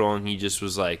natural, and he just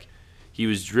was like. He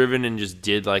was driven and just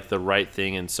did like the right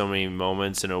thing in so many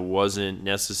moments, and it wasn't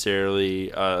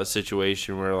necessarily a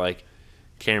situation where like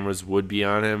cameras would be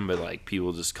on him, but like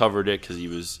people just covered it because he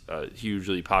was a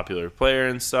hugely popular player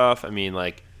and stuff. I mean,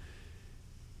 like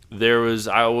there was,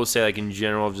 I will say, like in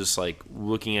general, just like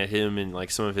looking at him and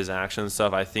like some of his action and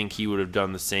stuff, I think he would have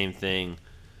done the same thing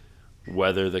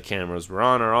whether the cameras were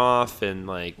on or off, and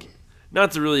like.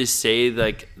 Not to really say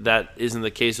like that isn't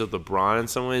the case with LeBron in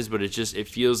some ways, but it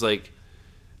feels like.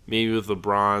 Maybe with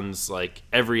LeBron's, like,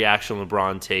 every action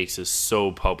LeBron takes is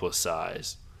so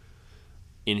publicized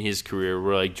in his career,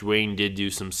 where, like, Dwayne did do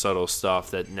some subtle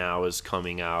stuff that now is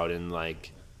coming out and,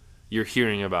 like, you're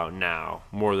hearing about now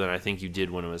more than I think you did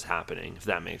when it was happening, if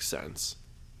that makes sense.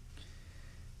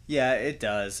 Yeah, it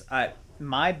does.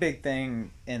 My big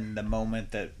thing in the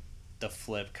moment that the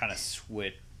switch kind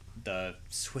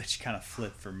of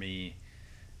flipped for me,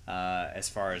 as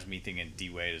far as me thinking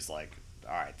D-Wade is, like,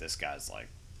 all right, this guy's, like,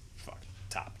 fucking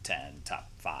top 10,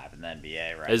 top 5 in the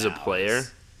NBA right now. As a player?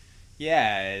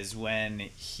 Is when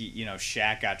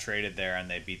Shaq got traded there and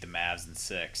they beat the Mavs in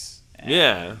 6.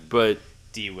 Yeah, but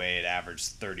D-Wade averaged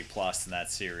 30 plus in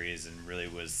that series and really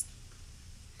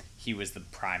he was the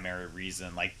primary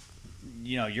reason. Like,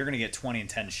 you're going to get 20 and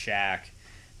 10 Shaq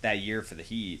that year for the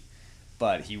Heat,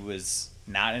 but he was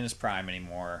not in his prime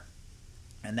anymore.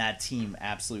 And that team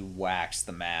absolutely waxed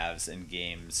the Mavs in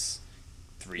games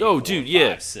 3, 4,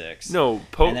 5, 6. No,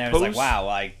 and then it was like, wow,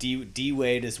 like D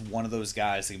Wade is one of those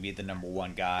guys that can be the number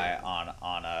one guy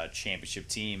on a championship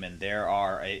team, and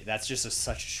that's just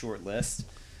such a short list.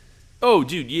 Oh,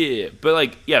 dude, yeah, but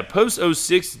like, yeah, post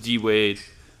 06 D Wade,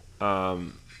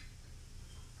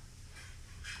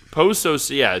 post 06,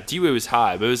 yeah, D Wade was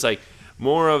high, but it was like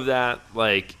more of that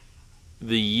like.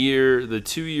 The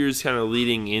 2 years kind of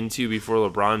leading into before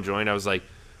LeBron joined, I was like,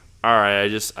 all right,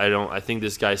 I think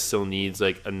this guy still needs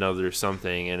like another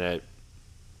something, and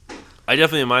I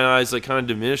definitely in my eyes like kind of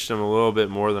diminished him a little bit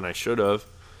more than I should have.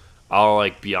 I'll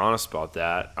like be honest about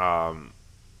that.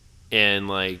 And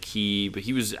like he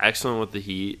was excellent with the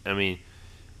Heat. I mean,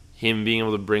 him being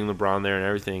able to bring LeBron there and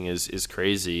everything is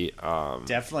crazy.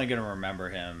 Definitely gonna remember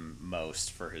him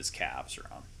most for his Cavs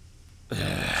run.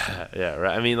 Yeah,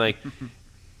 right. I mean, like,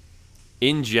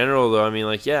 in general, though, I mean,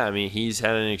 like, yeah, I mean, he's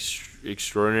had an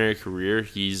extraordinary career.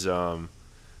 He's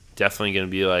definitely going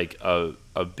to be, like,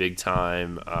 a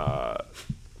big-time,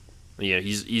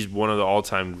 he's one of the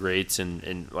all-time greats,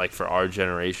 and like, for our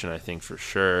generation, I think, for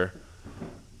sure.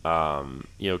 Kind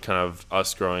of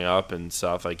us growing up and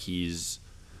stuff, like, he's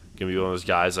going to be one of those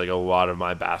guys, like, a lot of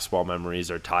my basketball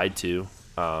memories are tied to,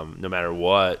 no matter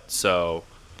what, so...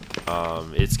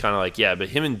 it's kind of like, yeah, but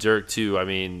him and Dirk too. I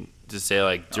mean, to say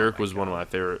like Dirk was one of my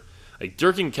favorite, like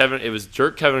Dirk and Kevin. It was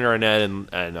Dirk, Kevin Garnett,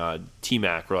 and T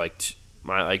Mac were like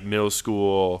my like middle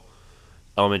school,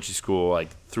 elementary school, like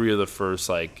 3 of the first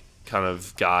like kind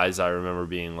of guys I remember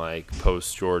being like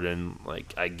post Jordan.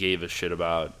 Like I gave a shit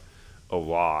about a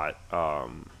lot,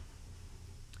 and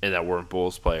that weren't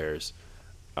Bulls players.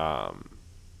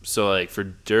 So, like, for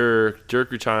Dirk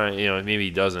retiring, maybe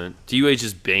he doesn't. D-Wade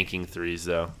just banking threes,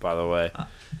 though, by the way.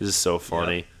 This is so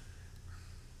funny.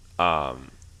 Yep.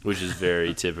 Which is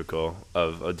very typical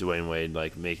of a Dwayne Wade,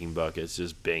 like, making buckets,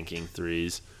 just banking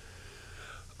threes.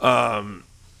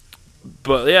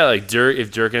 But, yeah, like,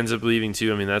 if Dirk ends up leaving,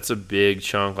 too, I mean, that's a big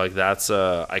chunk. Like, that's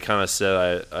I kind of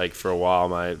said, for a while,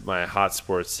 my hot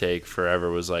sports take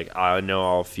forever was, like, I know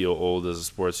I'll feel old as a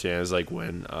sports fan. It's like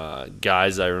when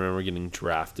guys I remember getting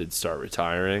drafted start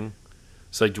retiring.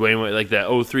 So, like, Dwayne Wade, like, that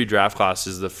 03 draft class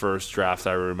is the first draft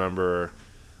I remember,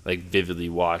 like, vividly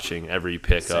watching every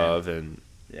pick of and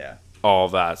all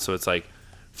of that. So, it's like,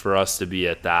 for us to be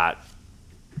at that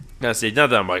Not say not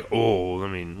that I'm like, oh, I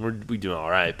mean, we doing all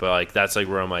right, but like that's like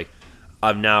where I'm like,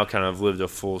 I've now kind of lived a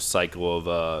full cycle of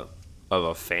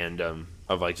a fandom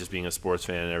of like just being a sports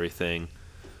fan and everything.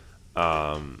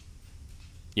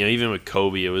 Even with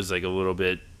Kobe, it was like a little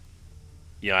bit.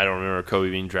 I don't remember Kobe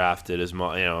being drafted as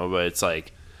much, but it's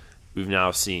like you've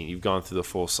gone through the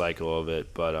full cycle of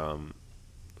it, but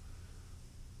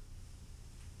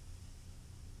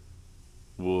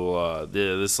we'll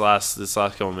this last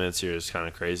couple minutes here is kind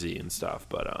of crazy and stuff,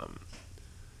 but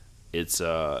it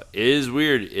is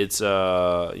weird. It's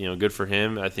good for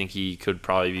him. I think he could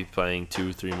probably be playing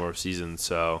 2-3 more seasons.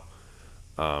 So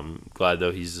glad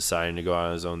though he's deciding to go out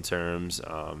on his own terms.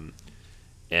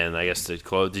 And I guess to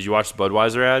close, did you watch the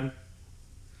Budweiser ad?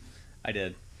 I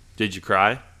did. Did you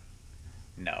cry?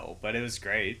 No, but it was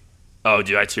great. Oh,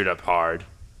 dude, I teared up hard.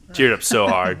 Teared up so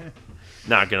hard.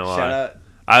 Not gonna lie. Shout out.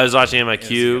 I was watching it in my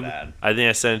cube. I think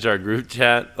I sent it to our group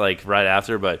chat like right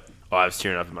after, but I was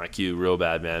tearing up in my cube real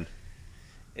bad, man.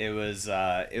 It was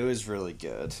really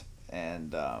good,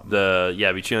 and between like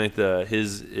between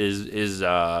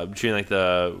like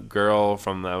the girl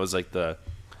from that was like the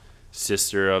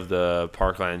sister of the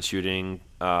Parkland shooting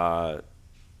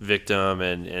victim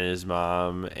and his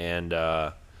mom and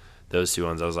those two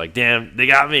ones, I was like, damn, they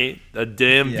got me. A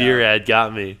damn beer ad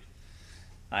got me.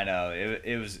 I know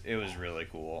it was really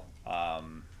cool.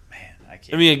 Man, I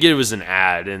can't. I mean, I get it was an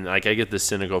ad, and like I get the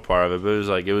cynical part of it, but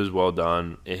it was well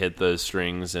done. It hit the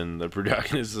strings, and the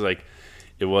production is like,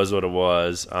 it was what it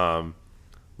was. A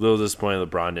little disappointed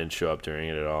LeBron didn't show up during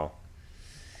it at all.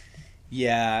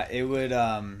 Yeah, it would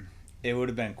have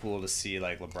been cool to see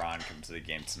like LeBron come to the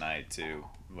game tonight too,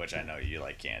 which I know you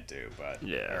like can't do, but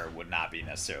or would not be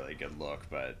necessarily a good look.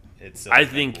 But it's. I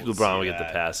think cool LeBron would get the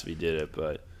pass if he did it,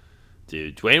 but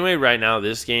dude, Dwayne Wade right now,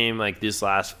 this game, like this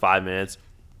last 5 minutes,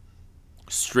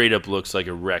 straight up looks like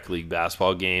a rec league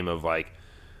basketball game of like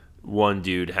one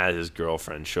dude had his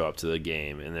girlfriend show up to the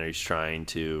game and then he's trying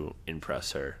to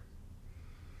impress her.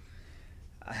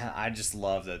 I just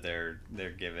love that they're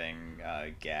giving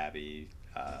Gabby,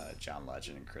 John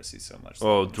Legend, and Chrissy so much.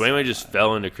 Oh, Dwayne Wade just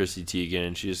fell into Chrissy Teigen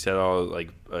and she just had all like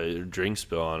a drink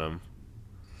spill on him.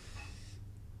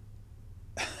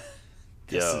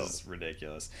 This is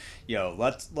ridiculous. Yo,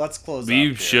 let's close.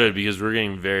 We should because we're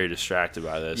getting very distracted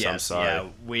by this. Yes, I'm sorry. Yeah,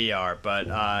 we are. But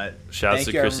shouts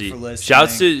to Chrissy.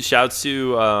 Shouts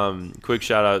to quick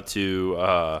shout out to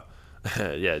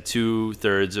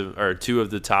 2/3 two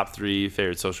of the top 3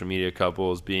 favorite social media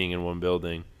couples being in one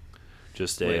building.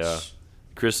 Just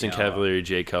Kristen Cavalier,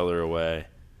 Jay Cutler away.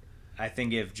 I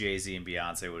think if Jay-Z and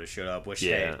Beyonce would have showed up, which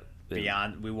we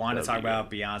want to talk about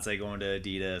Beyonce going to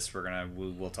Adidas.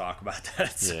 We'll talk about that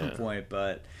at some point.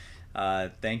 But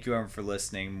thank you everyone for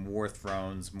listening. More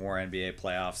Thrones, more NBA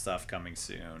playoff stuff coming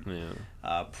soon. Yeah.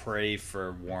 Pray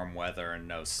for warm weather and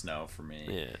no snow for me.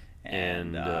 Yeah.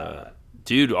 And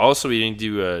dude, also we didn't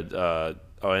do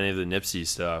any of the Nipsey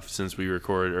stuff since we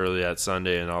recorded early that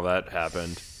Sunday and all that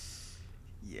happened.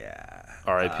 Yeah.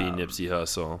 R.I.P. Nipsey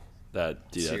Hussle. That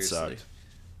sucked.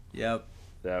 Yep.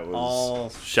 That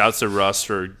was shouts to Russ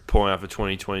for pulling off a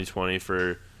 2020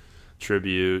 for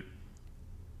tribute.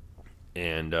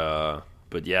 And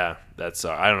but yeah, that's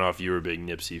I don't know if you were a big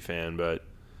Nipsey fan, but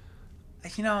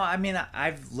I mean,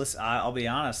 I've listened. I'll be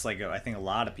honest. Like, I think a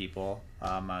lot of people.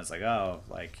 I was like, oh,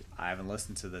 like I haven't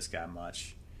listened to this guy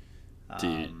much.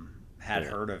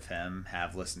 Heard of him,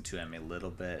 have listened to him a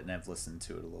little bit, and have listened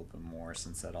to it a little bit more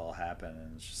since that all happened.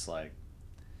 And it's just like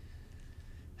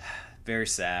very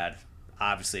sad.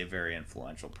 Obviously, a very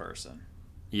influential person.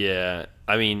 Yeah,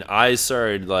 I mean, I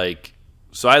started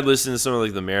so I listened to some of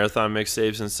like the marathon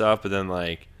mixtapes and stuff, but then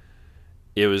like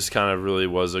it was kind of really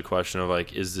was a question of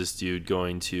like, is this dude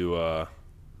going to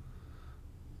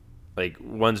like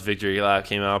once Victory Lap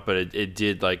came out, but it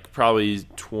did like probably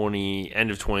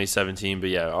end of 2017, but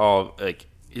yeah, all like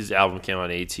his album came out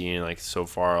in 2018, and like so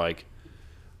far like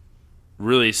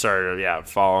really started to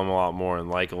follow him a lot more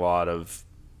and like a lot of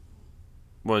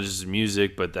just his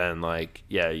music, but then like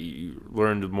you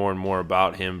learned more and more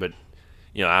about him, but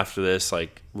after this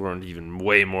like learned even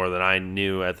way more than I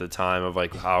knew at the time of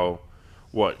like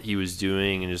what he was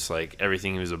doing and just like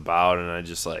everything he was about, and I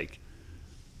just like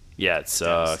it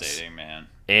sucks. Devastating, man.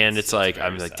 And it's like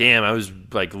I'm like, damn, I was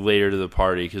like later to the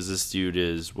party because this dude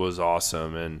was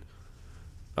awesome, and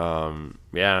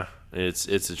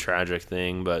it's a tragic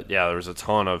thing, but there was a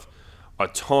ton of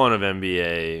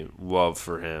NBA love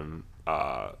for him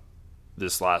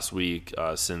this last week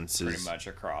since pretty much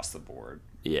across the board.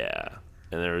 Yeah,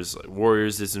 and there was like,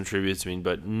 Warriors did some tributes to me,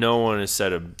 but no one has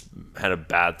had a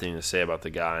bad thing to say about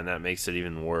the guy, and that makes it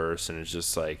even worse. And it's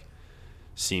just like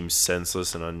seems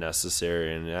senseless and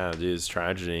unnecessary. And yeah, it is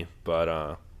tragedy.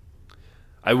 But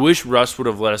I wish Russ would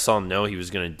have let us all know he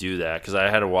was going to do that, because I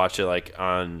had to watch it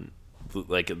on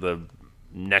the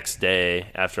next day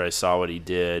after I saw what he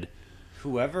did.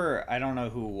 Whoever, I don't know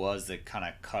who it was that kind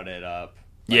of cut it up.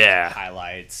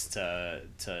 Highlights to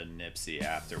Nipsey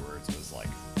afterwards was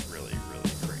really, really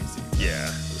crazy. Yeah,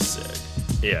 it was sick.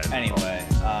 Yeah. Anyway,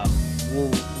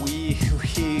 we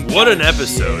what an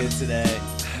episode today.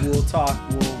 We'll talk.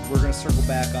 We're gonna circle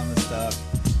back on this stuff.